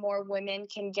way, more women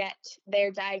can get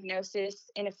their diagnosis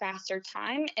in a faster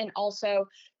time. And also,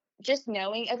 just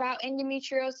knowing about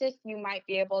endometriosis, you might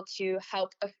be able to help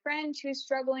a friend who's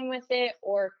struggling with it,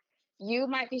 or you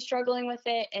might be struggling with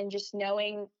it. And just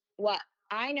knowing what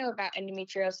I know about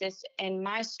endometriosis and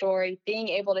my story, being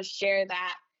able to share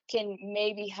that can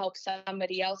maybe help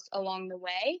somebody else along the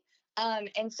way.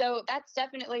 And so that's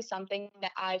definitely something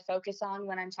that I focus on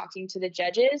when I'm talking to the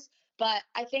judges. But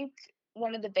I think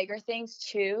one of the bigger things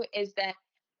too is that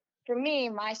for me,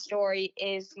 my story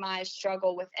is my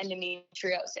struggle with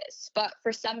endometriosis. But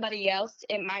for somebody else,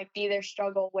 it might be their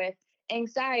struggle with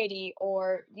anxiety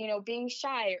or, being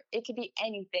shy. It could be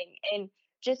anything. And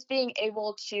just being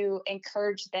able to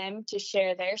encourage them to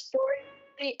share their story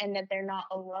and that they're not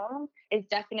alone is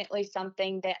definitely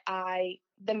something that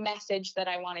the message that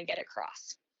I want to get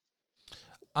across.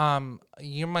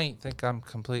 You might think I'm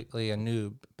completely a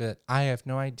noob, but I have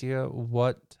no idea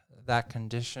what that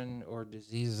condition or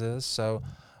disease is. So,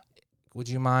 would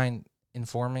you mind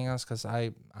informing us? Because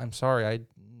I'm sorry, I'm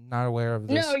not aware of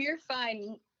No, this. you're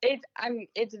fine.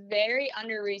 It's very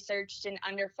under researched and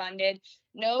underfunded.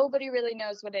 Nobody really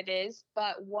knows what it is,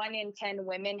 but 1 in 10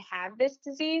 women have this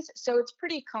disease, so it's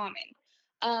pretty common.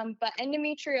 But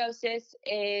endometriosis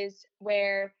is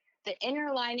where the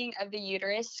inner lining of the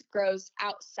uterus grows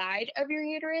outside of your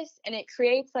uterus, and it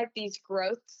creates like these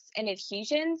growths and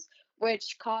adhesions,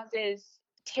 which causes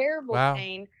terrible Wow.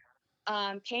 pain,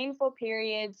 painful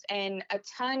periods, and a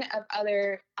ton of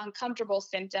other uncomfortable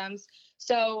symptoms.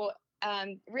 So,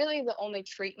 really, the only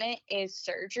treatment is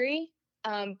surgery,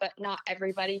 but not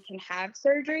everybody can have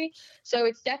surgery. So,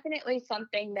 it's definitely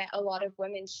something that a lot of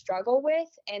women struggle with.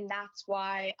 And that's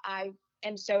why I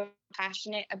am so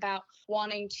passionate about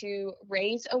wanting to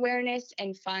raise awareness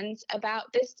and funds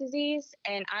about this disease.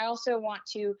 And I also want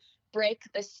to break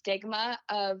the stigma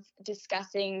of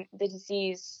discussing the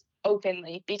disease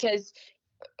openly, because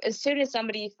as soon as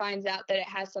somebody finds out that it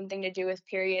has something to do with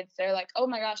periods, they're like, "Oh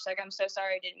my gosh, like I'm so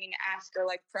sorry, I didn't mean to ask," or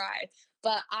like cry.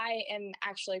 But I am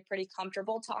actually pretty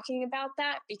comfortable talking about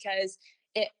that because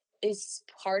it is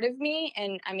part of me.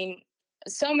 And I mean,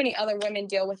 so many other women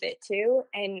deal with it too.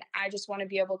 And I just want to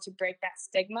be able to break that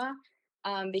stigma,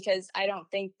 because I don't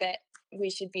think that we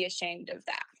should be ashamed of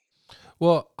that.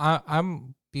 Well,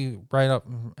 I'm be right up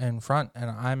in front, and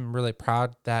I'm really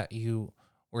proud that you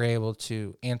were able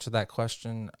to answer that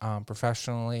question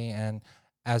professionally and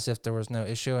as if there was no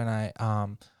issue.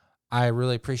 And I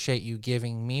really appreciate you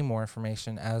giving me more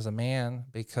information as a man,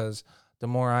 because the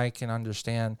more I can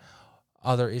understand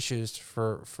other issues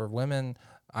for women,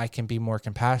 I can be more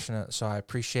compassionate. So I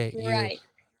appreciate you. Right.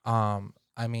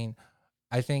 I mean,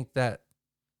 I think that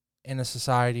in a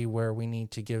society where we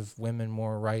need to give women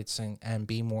more rights and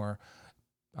be more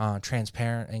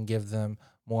transparent and give them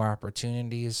more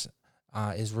opportunities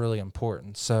is really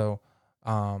important. So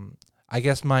I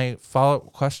guess my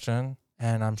follow-up question,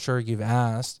 and I'm sure you've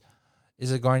asked,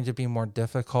 is it going to be more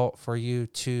difficult for you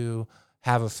to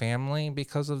have a family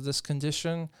because of this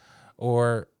condition,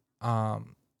 or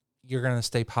you're going to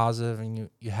stay positive and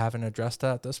you haven't addressed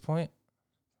that at this point?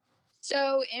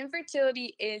 So,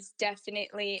 infertility is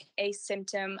definitely a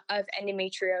symptom of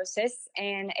endometriosis,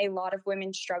 and a lot of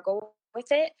women struggle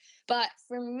with it. But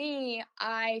for me,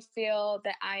 I feel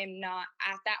that I am not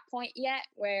at that point yet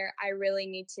where I really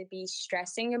need to be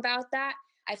stressing about that.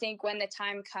 I think when the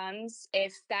time comes,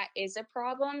 if that is a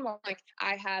problem, like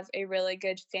I have a really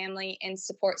good family and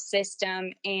support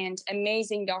system and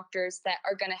amazing doctors that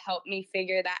are going to help me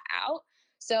figure that out.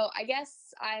 So I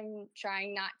guess I'm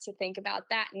trying not to think about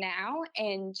that now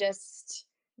and just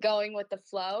going with the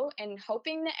flow and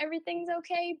hoping that everything's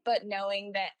okay, but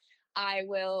knowing that I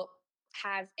will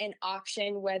have an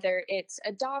option, whether it's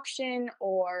adoption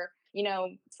or,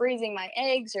 freezing my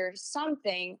eggs or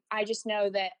something. I just know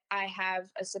that I have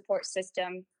a support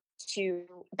system to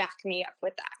back me up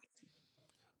with that.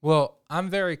 Well, I'm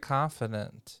very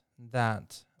confident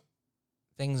that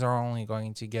things are only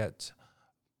going to get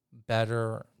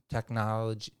better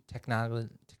technology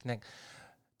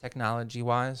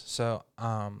wise. So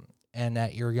and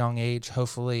at your young age,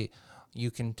 hopefully you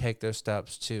can take those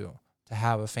steps to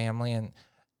have a family. And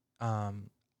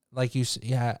like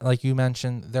you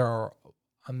mentioned, there are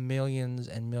millions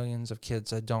and millions of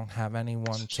kids that don't have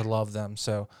anyone to love them.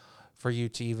 So for you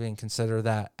to even consider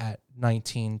that at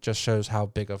 19 just shows how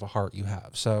big of a heart you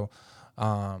have. So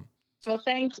Well,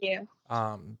 thank you.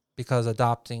 because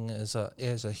adopting is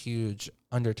a huge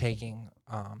undertaking.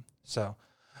 So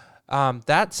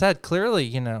that said, clearly,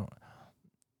 you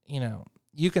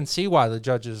can see why the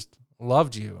judges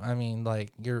loved you. I mean,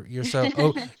 like you're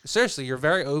so seriously, you're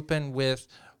very open with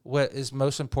what is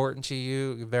most important to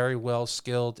you. You're very well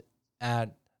skilled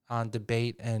at on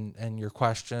debate and your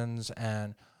questions,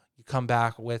 and you come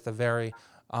back with a very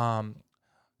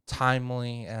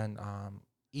timely and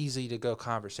easy to go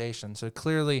conversation. So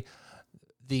clearly,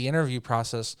 the interview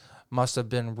process must have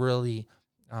been really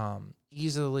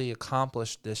easily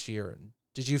accomplished this year.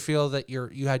 Did you feel that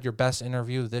you had your best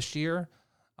interview this year,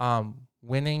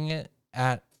 winning it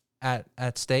at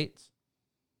states?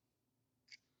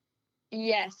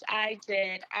 Yes, I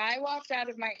did. I walked out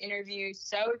of my interview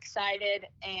so excited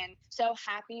and so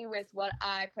happy with what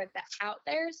I put that out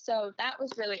there. So that was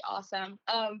really awesome.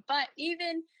 But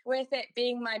even with it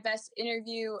being my best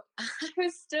interview, I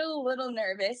was still a little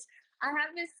nervous. I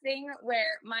have this thing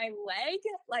where my leg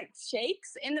like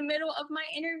shakes in the middle of my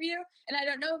interview, and I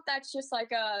don't know if that's just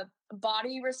like a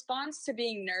body response to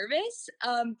being nervous.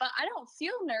 But I don't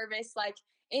feel nervous like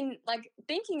in like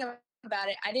thinking about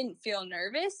it, I didn't feel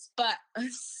nervous, but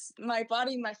my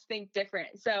body must think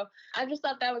different. So I just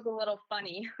thought that was a little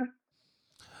funny.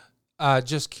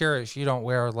 Just curious, you don't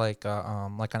wear like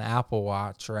an Apple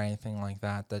Watch or anything like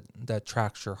that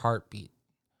tracks your heartbeat?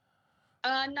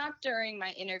 Not during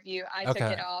my interview. I took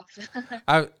Okay. it off.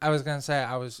 I was gonna say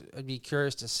I'd be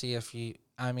curious to see if you.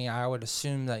 I mean, I would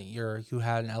assume that you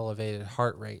had an elevated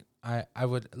heart rate. I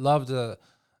would love to.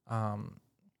 Um,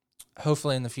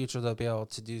 Hopefully in the future they'll be able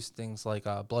to do things like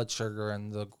blood sugar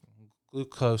and the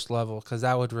glucose level, because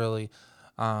that would really.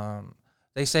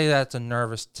 They say that's a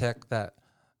nervous tick that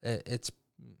it's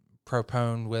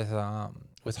proponed with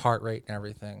heart rate and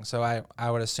everything. So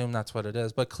I would assume that's what it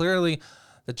is. But clearly,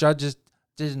 the judges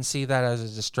didn't see that as a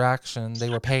distraction. They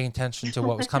were paying attention to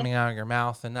what was coming out of your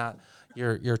mouth and not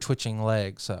your twitching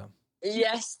leg. So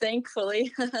Yes,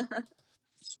 thankfully.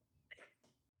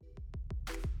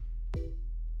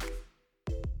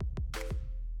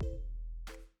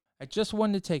 I just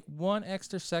wanted to take one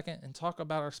extra second and talk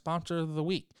about our sponsor of the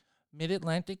week,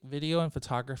 Mid-Atlantic Video and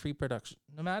Photography Production.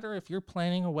 No matter if you're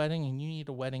planning a wedding and you need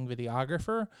a wedding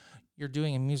videographer, you're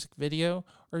doing a music video,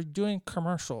 or you're doing a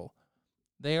commercial,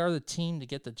 they are the team to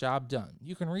get the job done.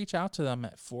 You can reach out to them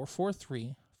at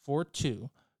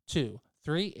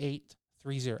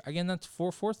 443-422-3830. Again, that's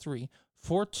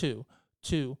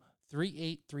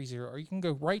 443-422-3830. Or you can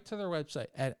go right to their website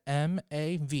at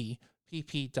mavpp.com.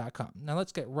 Now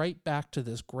let's get right back to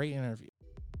this great interview.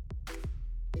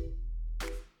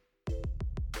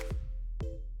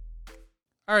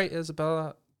 All right,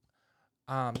 Isabella.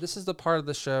 This is the part of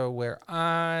the show where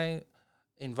I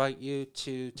invite you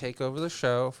to take over the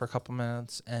show for a couple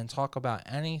minutes and talk about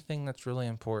anything that's really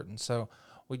important. So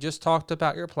we just talked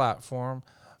about your platform,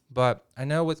 but I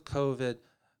know with COVID,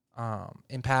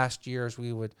 in past years,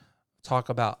 we would talk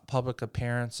about public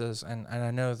appearances, and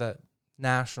I know that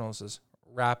Nationals is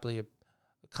rapidly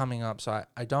coming up, so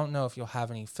I don't know if you'll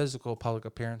have any physical public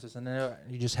appearances. And I know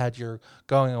you just had your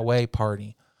going away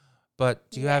party, but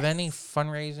do you have any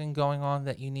fundraising going on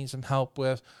that you need some help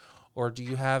with? Or do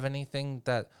you have anything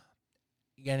that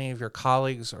any of your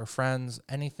colleagues or friends,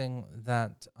 anything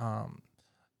that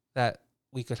that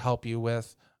we could help you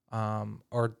with?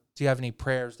 Or do you have any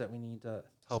prayers that we need to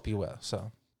help you with?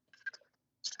 So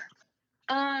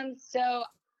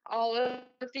all of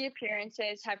the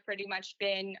appearances have pretty much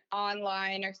been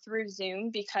online or through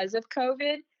Zoom because of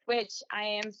COVID, which I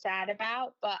am sad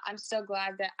about, but I'm still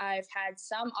glad that I've had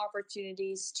some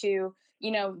opportunities to,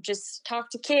 just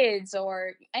talk to kids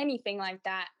or anything like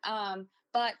that.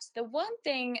 But the one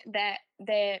thing that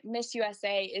the Miss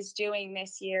USA is doing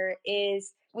this year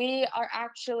is we are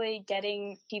actually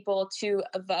getting people to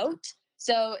vote.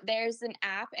 So there's an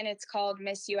app and it's called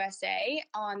Miss USA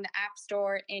on the App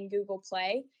Store and Google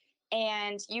Play.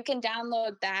 And you can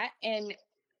download that and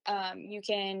you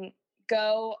can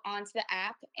go onto the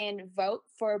app and vote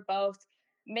for both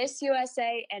Miss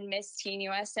USA and Miss Teen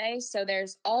USA. So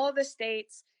there's all of the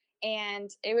states, and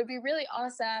it would be really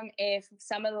awesome if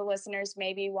some of the listeners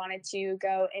maybe wanted to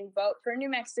go and vote for New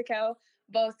Mexico,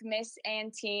 both Miss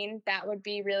and Teen. That would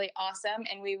be really awesome,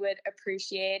 and we would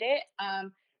appreciate it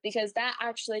because that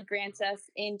actually grants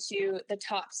us into the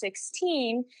top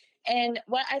 16. And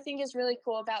what I think is really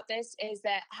cool about this is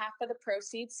that half of the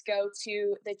proceeds go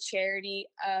to the charity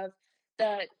of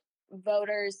the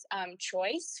voters'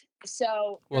 choice.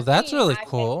 So, well, that's really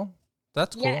cool.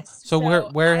 That's cool. Yes. So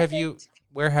where have you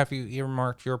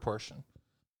earmarked your portion?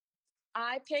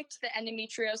 I picked the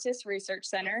Endometriosis Research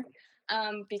Center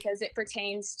because it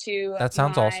pertains to That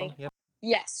sounds awesome. Yep.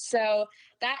 Yes. So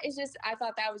that is I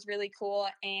thought that was really cool.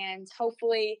 And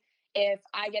hopefully, if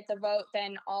I get the vote,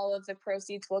 then all of the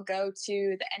proceeds will go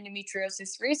to the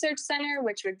Endometriosis Research Center,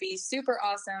 which would be super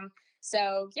awesome.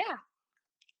 So, yeah.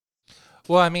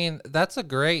 Well, I mean, that's a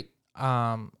great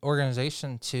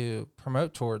organization to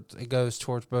promote towards. It goes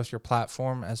towards both your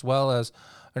platform as well as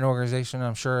an organization,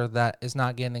 I'm sure, that is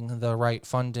not getting the right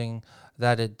funding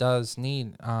that it does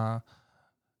need. I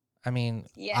mean,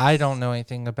 yes. I don't know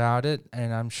anything about it,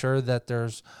 and I'm sure that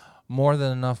there's more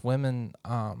than enough women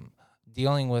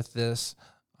dealing with this.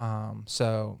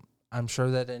 So I'm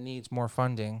sure that it needs more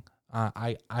funding.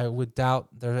 I would doubt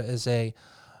there is a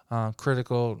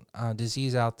critical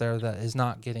disease out there that is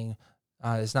not getting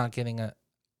I'm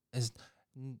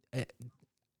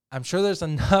sure there's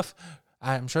enough.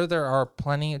 I'm sure there are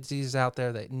plenty of diseases out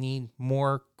there that need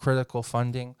more critical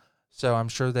funding. So I'm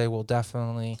sure they will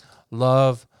definitely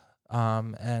love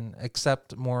and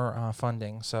accept more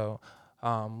funding. So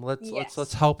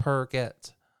let's help her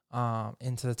get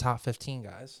into the top 15,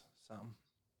 guys. So.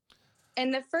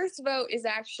 And the first vote is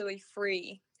actually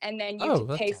free, and then you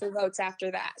can pay for votes after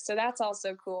that. So that's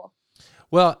also cool.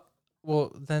 Well,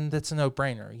 then that's a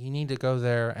no-brainer. You need to go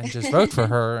there and just vote for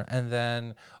her, and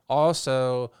then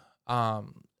also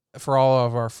for all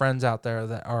of our friends out there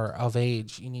that are of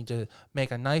age, you need to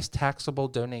make a nice taxable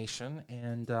donation.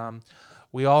 And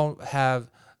we all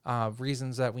have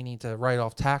reasons that we need to write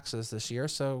off taxes this year,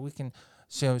 so we can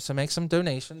so make some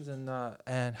donations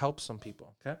and help some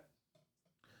people. Okay.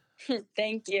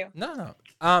 Thank you. No.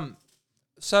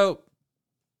 So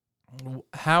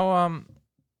how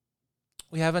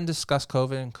we haven't discussed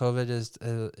COVID, and COVID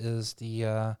is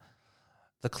the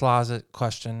closet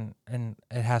question, and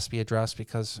it has to be addressed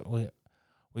because we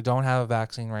don't have a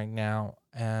vaccine right now.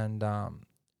 And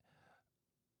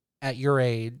at your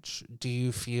age, do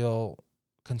you feel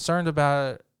concerned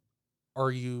about it, or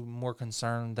are you more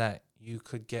concerned that you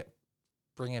could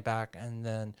bring it back and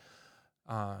then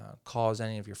cause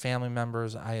any of your family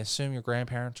members? I assume your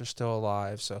grandparents are still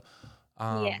alive, so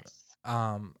yes.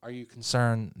 Are you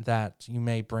concerned that you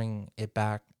may bring it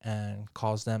back and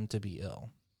cause them to be ill?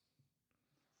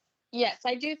 Yes,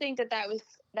 I do think that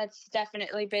that's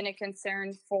definitely been a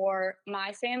concern for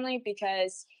my family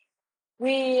because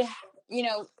we, you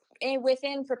know,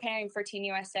 within preparing for Teen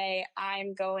USA,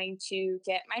 I'm going to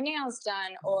get my nails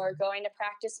done or going to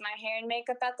practice my hair and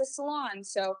makeup at the salon.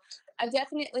 So I've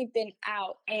definitely been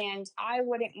out, and I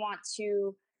wouldn't want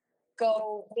to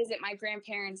go visit my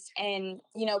grandparents and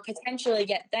potentially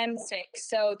get them sick.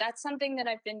 So that's something that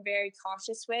I've been very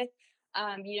cautious with.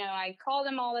 I call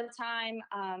them all the time,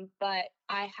 but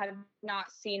I have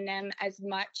not seen them as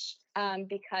much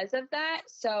because of that.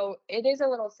 So it is a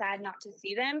little sad not to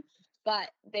see them, but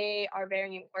they are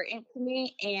very important to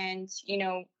me, and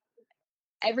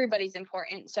everybody's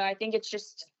important. So I think it's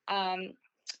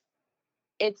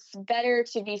better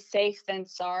to be safe than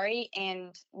sorry,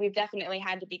 and we've definitely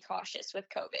had to be cautious with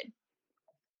COVID.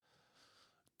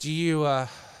 Do you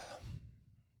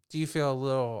do you feel a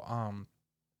little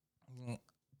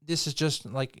this is just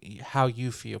like how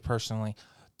you feel personally.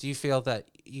 Do you feel that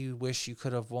you wish you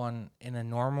could have won in a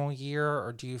normal year,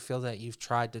 or do you feel that you've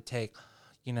tried to take,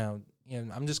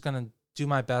 I'm just gonna do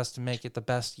my best to make it the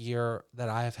best year that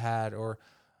I have had, or,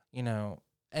 you know,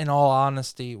 in all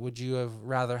honesty, would you have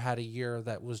rather had a year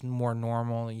that was more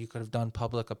normal and you could have done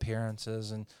public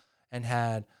appearances and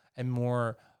had a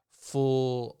more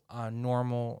full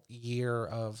normal year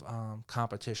of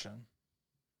competition?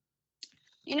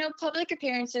 Public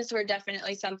appearances were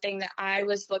definitely something that I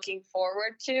was looking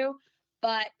forward to.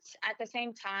 But at the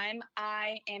same time,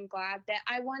 I am glad that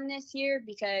I won this year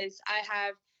because I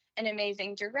have an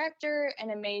amazing director,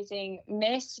 an amazing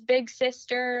Miss Big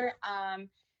Sister.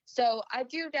 So I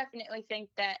do definitely think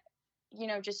that,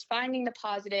 just finding the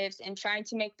positives and trying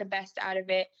to make the best out of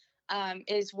it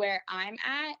is where I'm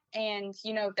at. And,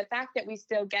 the fact that we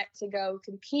still get to go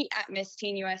compete at Miss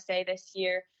Teen USA this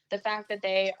year, the fact that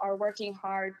they are working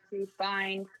hard to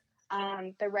find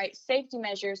the right safety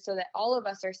measures so that all of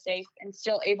us are safe and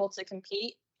still able to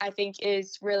compete, I think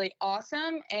is really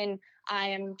awesome. And I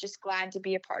am just glad to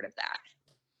be a part of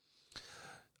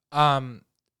that. Um,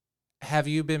 have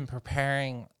you been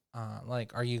preparing?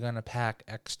 Like, are you gonna pack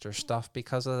extra stuff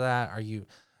because of that? Are you?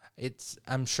 It's.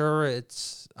 I'm sure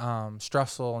it's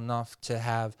stressful enough to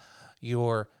have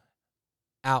your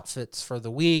outfits for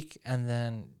the week, and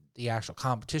then the actual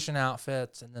competition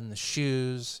outfits, and then the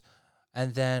shoes,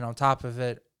 and then on top of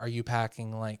it, are you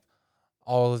packing like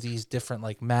all of these different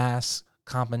like mask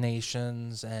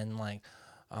combinations and like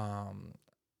are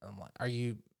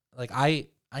you like I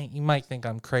you might think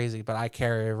I'm crazy, but I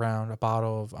carry around a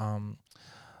bottle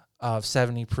of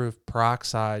 70 proof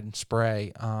peroxide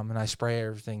spray, and I spray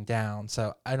everything down.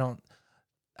 So I don't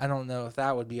know if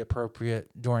that would be appropriate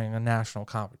during a national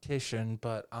competition,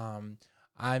 but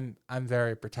I'm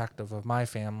very protective of my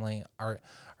family. Are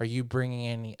you bringing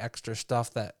any extra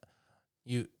stuff that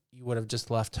you would have just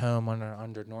left home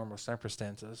under normal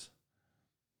circumstances?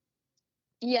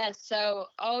 Yes, so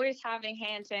always having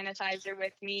hand sanitizer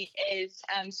with me is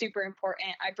super important.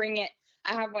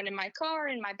 I have one in my car,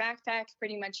 in my backpack,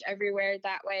 pretty much everywhere.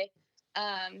 That way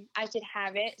I could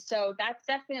have it. So that's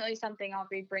definitely something I'll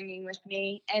be bringing with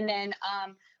me. And then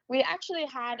we actually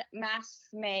had masks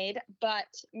made, but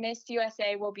Miss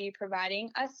USA will be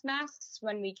providing us masks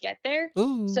when we get there. So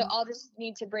Ooh. I'll just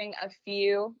need to bring a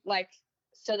few, like,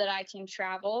 so that I can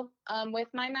travel with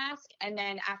my mask. And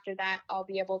then after that, I'll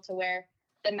be able to wear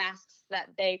the masks that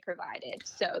they provided.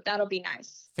 So that'll be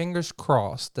nice. Fingers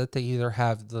crossed that they either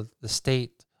have the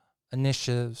state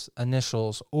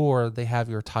initials or they have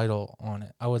your title on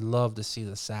it. I would love to see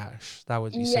the sash. That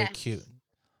would be so cute. Yes.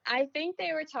 I think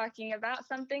they were talking about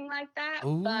something like that,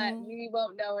 but Ooh, we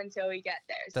won't know until we get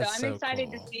there. So that's I'm so excited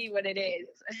to cool. see what it is.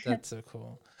 That's so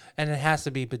cool. And it has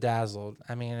to be bedazzled.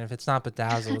 I mean, if it's not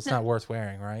bedazzled, it's not worth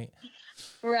wearing, right?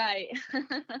 Right.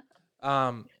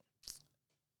 Um,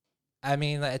 I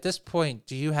mean, at this point,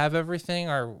 do you have everything,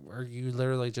 or are you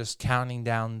literally just counting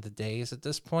down the days at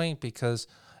this point? Because,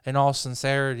 in all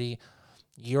sincerity,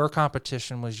 your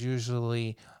competition was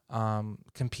usually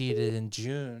competed in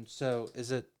June. So,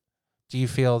 do you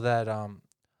feel that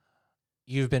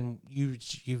you've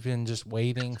been just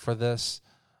waiting for this?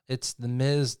 It's the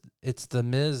Miz. It's the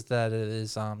Miz that it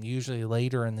is usually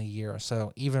later in the year.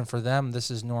 So even for them, this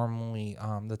is normally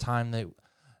the time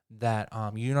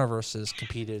that universes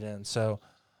competed in. So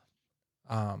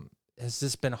has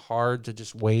this been hard to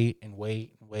just wait and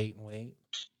wait and wait and wait?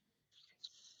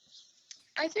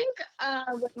 I think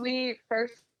when we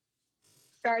first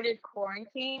started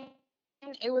quarantine,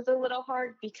 it was a little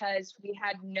hard because we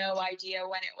had no idea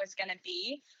when it was going to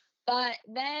be. But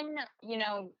then,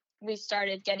 we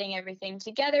started getting everything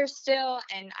together still,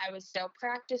 and I was still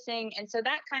practicing. And so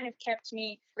that kind of kept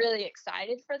me really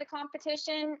excited for the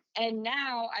competition. And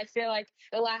now I feel like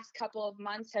the last couple of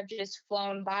months have just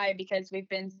flown by because we've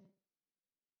been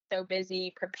so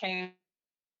busy preparing.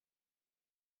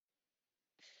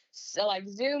 So like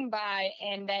zoom by,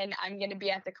 and then I'm going to be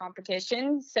at the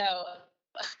competition. So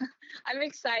I'm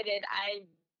excited. I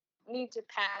need to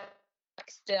pack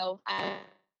still. I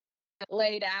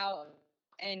laid out,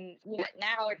 and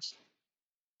now it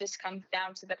just comes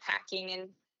down to the packing and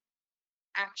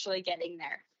actually getting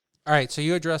there. All right, so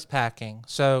you address packing.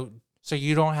 So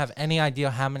you don't have any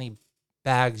idea how many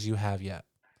bags you have yet.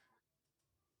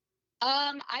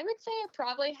 I would say I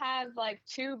probably have like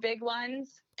 2 big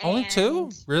ones Only and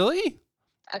 2? Really?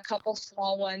 a couple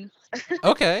small ones.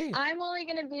 Okay. I'm only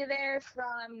going to be there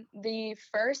from the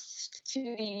 1st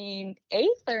to the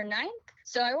 8th or 9th.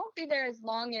 So I won't be there as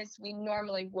long as we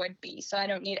normally would be. So I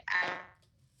don't need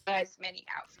as many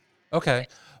outfits. Okay.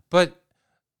 But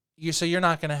you're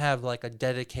not going to have like a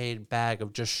dedicated bag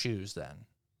of just shoes then.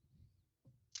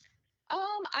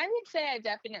 I would say I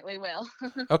definitely will.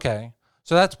 Okay.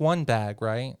 So that's one bag,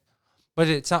 right? But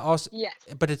it's not also Yes.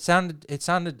 but it sounded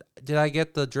did I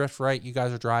get the drift right? You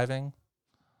guys are driving?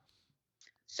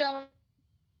 So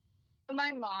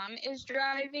my mom is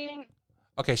driving.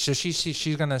 Okay, so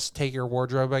she's going to take your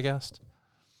wardrobe, I guess.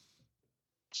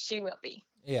 She will be.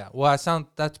 Yeah. Well,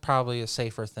 that's probably a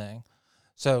safer thing.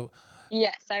 So,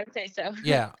 Yes, I would say so.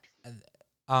 yeah.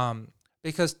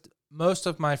 Because most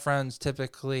of my friends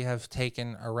typically have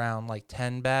taken around like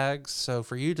 10 bags. So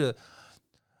for you to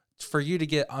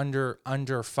get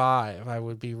under 5, I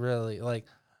would be really like,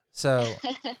 so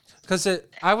because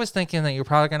I was thinking that you're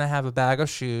probably gonna have a bag of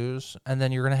shoes, and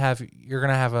then you're gonna have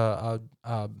a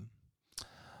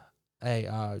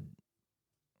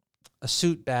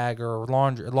suit bag or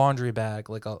a laundry bag,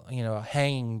 like a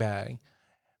hanging bag,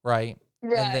 right?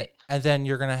 Right. And then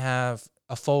you're gonna have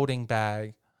a folding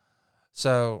bag.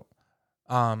 So,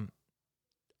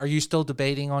 are you still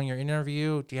debating on your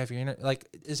interview? Do you have your like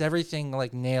is everything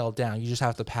like nailed down? You just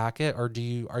have to pack it, or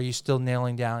are you still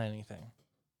nailing down anything?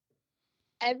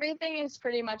 Everything is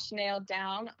pretty much nailed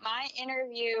down. My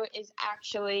interview is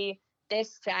actually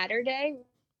this Saturday.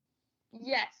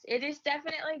 Yes, it is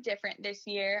definitely different this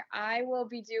year. I will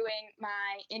be doing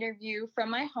my interview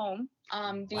from my home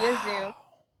via Zoom.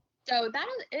 So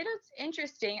it is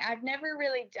interesting. I've never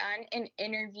really done an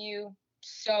interview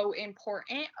so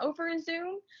important over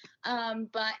Zoom,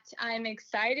 but I'm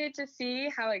excited to see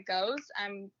how it goes.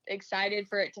 I'm excited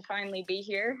for it to finally be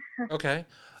here. Okay.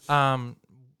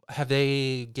 Have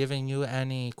they given you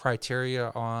any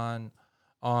criteria on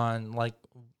like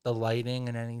the lighting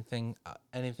and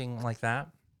anything like that?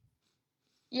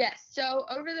 Yes. So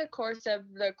over the course of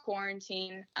the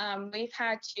quarantine, we've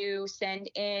had to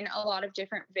send in a lot of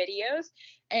different videos,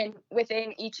 and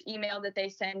within each email that they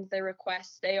send the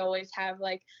request, they always have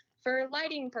like, for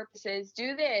lighting purposes,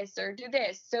 do this or do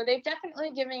this. So they've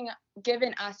definitely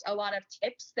given us a lot of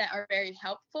tips that are very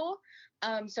helpful.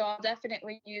 So I'll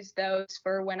definitely use those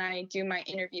for when I do my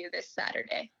interview this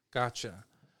Saturday. Gotcha.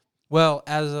 Well,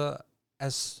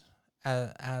 as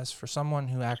for someone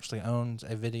who actually owns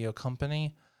a video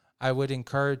company, I would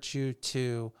encourage you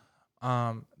to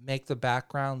make the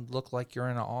background look like you're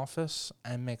in an office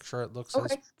and make sure it looks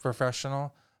as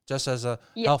professional, just as a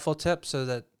helpful tip, so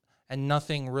that, and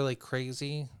nothing really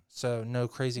crazy. So no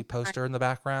crazy poster in the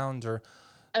background, or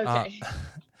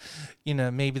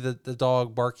maybe the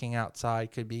dog barking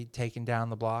outside could be taken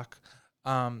down the block.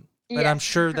 But I'm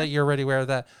sure that you're already aware of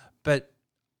that. But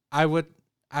I would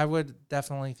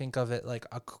definitely think of it like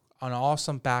an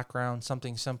awesome background,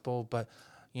 something simple, but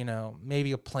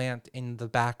maybe a plant in the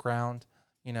background,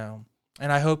 and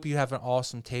I hope you have an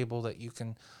awesome table that you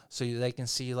can, so they can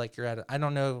see like you're at I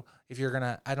don't know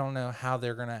I don't know how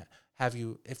they're going to have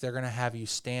you, if they're going to have you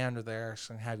stand or they're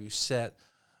actually going to have you sit.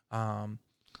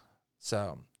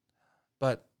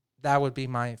 But that would be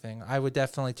my thing. I would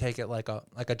definitely take it like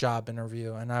a job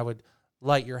interview, and I would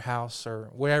light your house or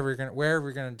wherever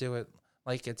you're gonna do it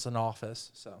like it's an office.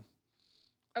 So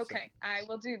okay, I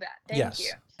will do that. Thank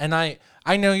you. And I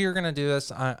know you're gonna do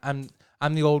this. I'm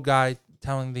the old guy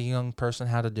telling the young person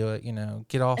how to do it.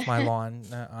 Get off my lawn.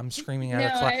 I'm screaming at a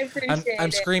cloud. I appreciate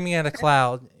I'm screaming at a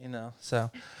cloud. So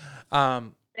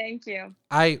thank you.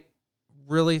 I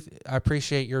really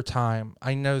appreciate your time.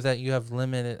 I know that you have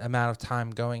limited amount of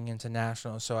time going into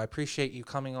nationals, so I appreciate you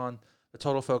coming on the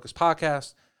Total Focus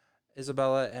podcast,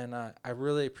 Isabella, and I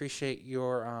really appreciate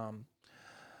your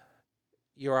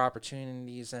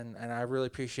opportunities, and I really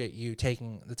appreciate you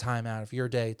taking the time out of your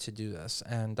day to do this.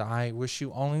 And I wish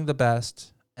you only the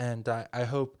best, and I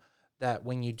hope that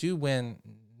when you do win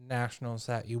nationals,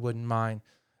 that you wouldn't mind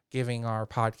giving our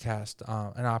podcast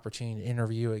an opportunity to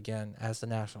interview again as the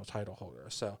national title holder.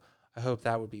 So I hope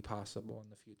that would be possible in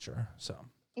the future. So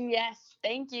Yes,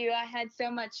 thank you. I had so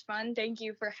much fun. Thank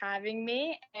you for having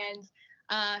me, and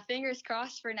fingers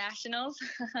crossed for nationals.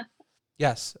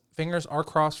 yes, fingers are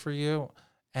crossed for you,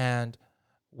 and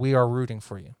we are rooting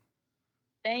for you.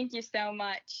 Thank you so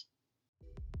much.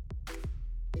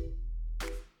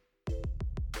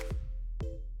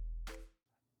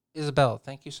 Isabel,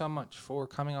 thank you so much for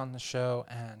coming on the show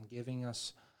and giving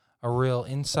us a real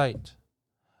insight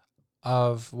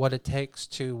of what it takes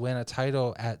to win a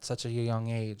title at such a young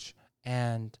age,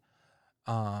 and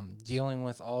dealing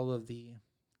with all of the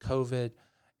COVID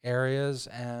areas.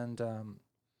 And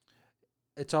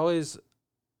it's always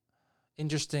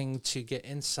interesting to get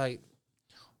insight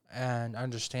and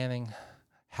understanding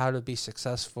how to be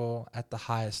successful at the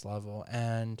highest level.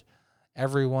 And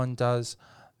everyone does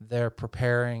their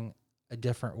preparing a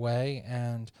different way.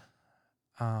 And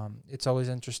it's always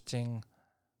interesting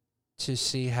to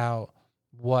see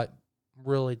what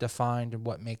really defined and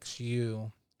what makes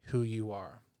you who you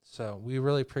are. So we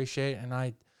really appreciate it, and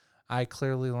I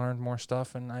clearly learned more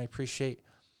stuff, and I appreciate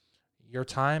your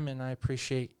time, and I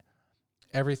appreciate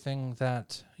everything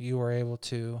that you were able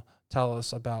to tell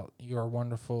us about your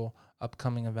wonderful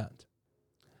upcoming event.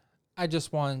 I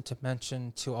just wanted to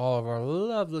mention to all of our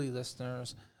lovely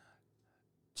listeners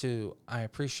I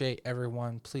appreciate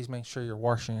everyone. Please make sure you're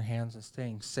washing your hands and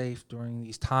staying safe during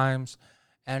these times.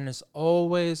 And as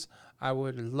always, I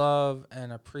would love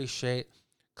and appreciate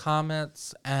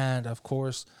comments, and of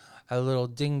course a little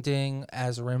ding ding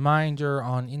as a reminder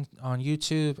on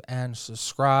YouTube, and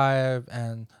subscribe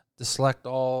and select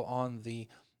all on the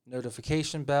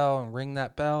notification bell and ring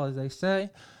that bell, as they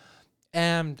say.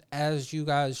 And as you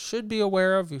guys should be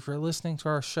aware of, if you're listening to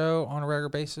our show on a regular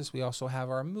basis, we also have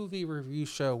our movie review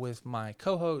show with my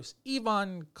co-host,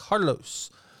 Ivan Carlos,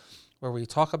 where we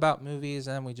talk about movies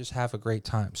and we just have a great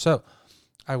time. So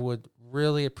I would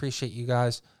really appreciate you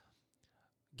guys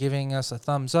giving us a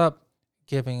thumbs up,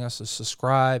 giving us a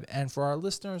subscribe. And for our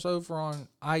listeners over on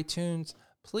iTunes,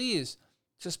 please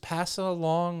just pass it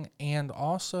along, and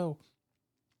also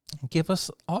give us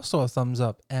also a thumbs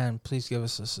up, and please give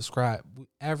us a subscribe.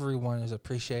 Everyone is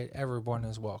appreciated. Everyone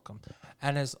is welcome.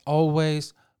 And as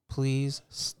always, please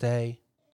stay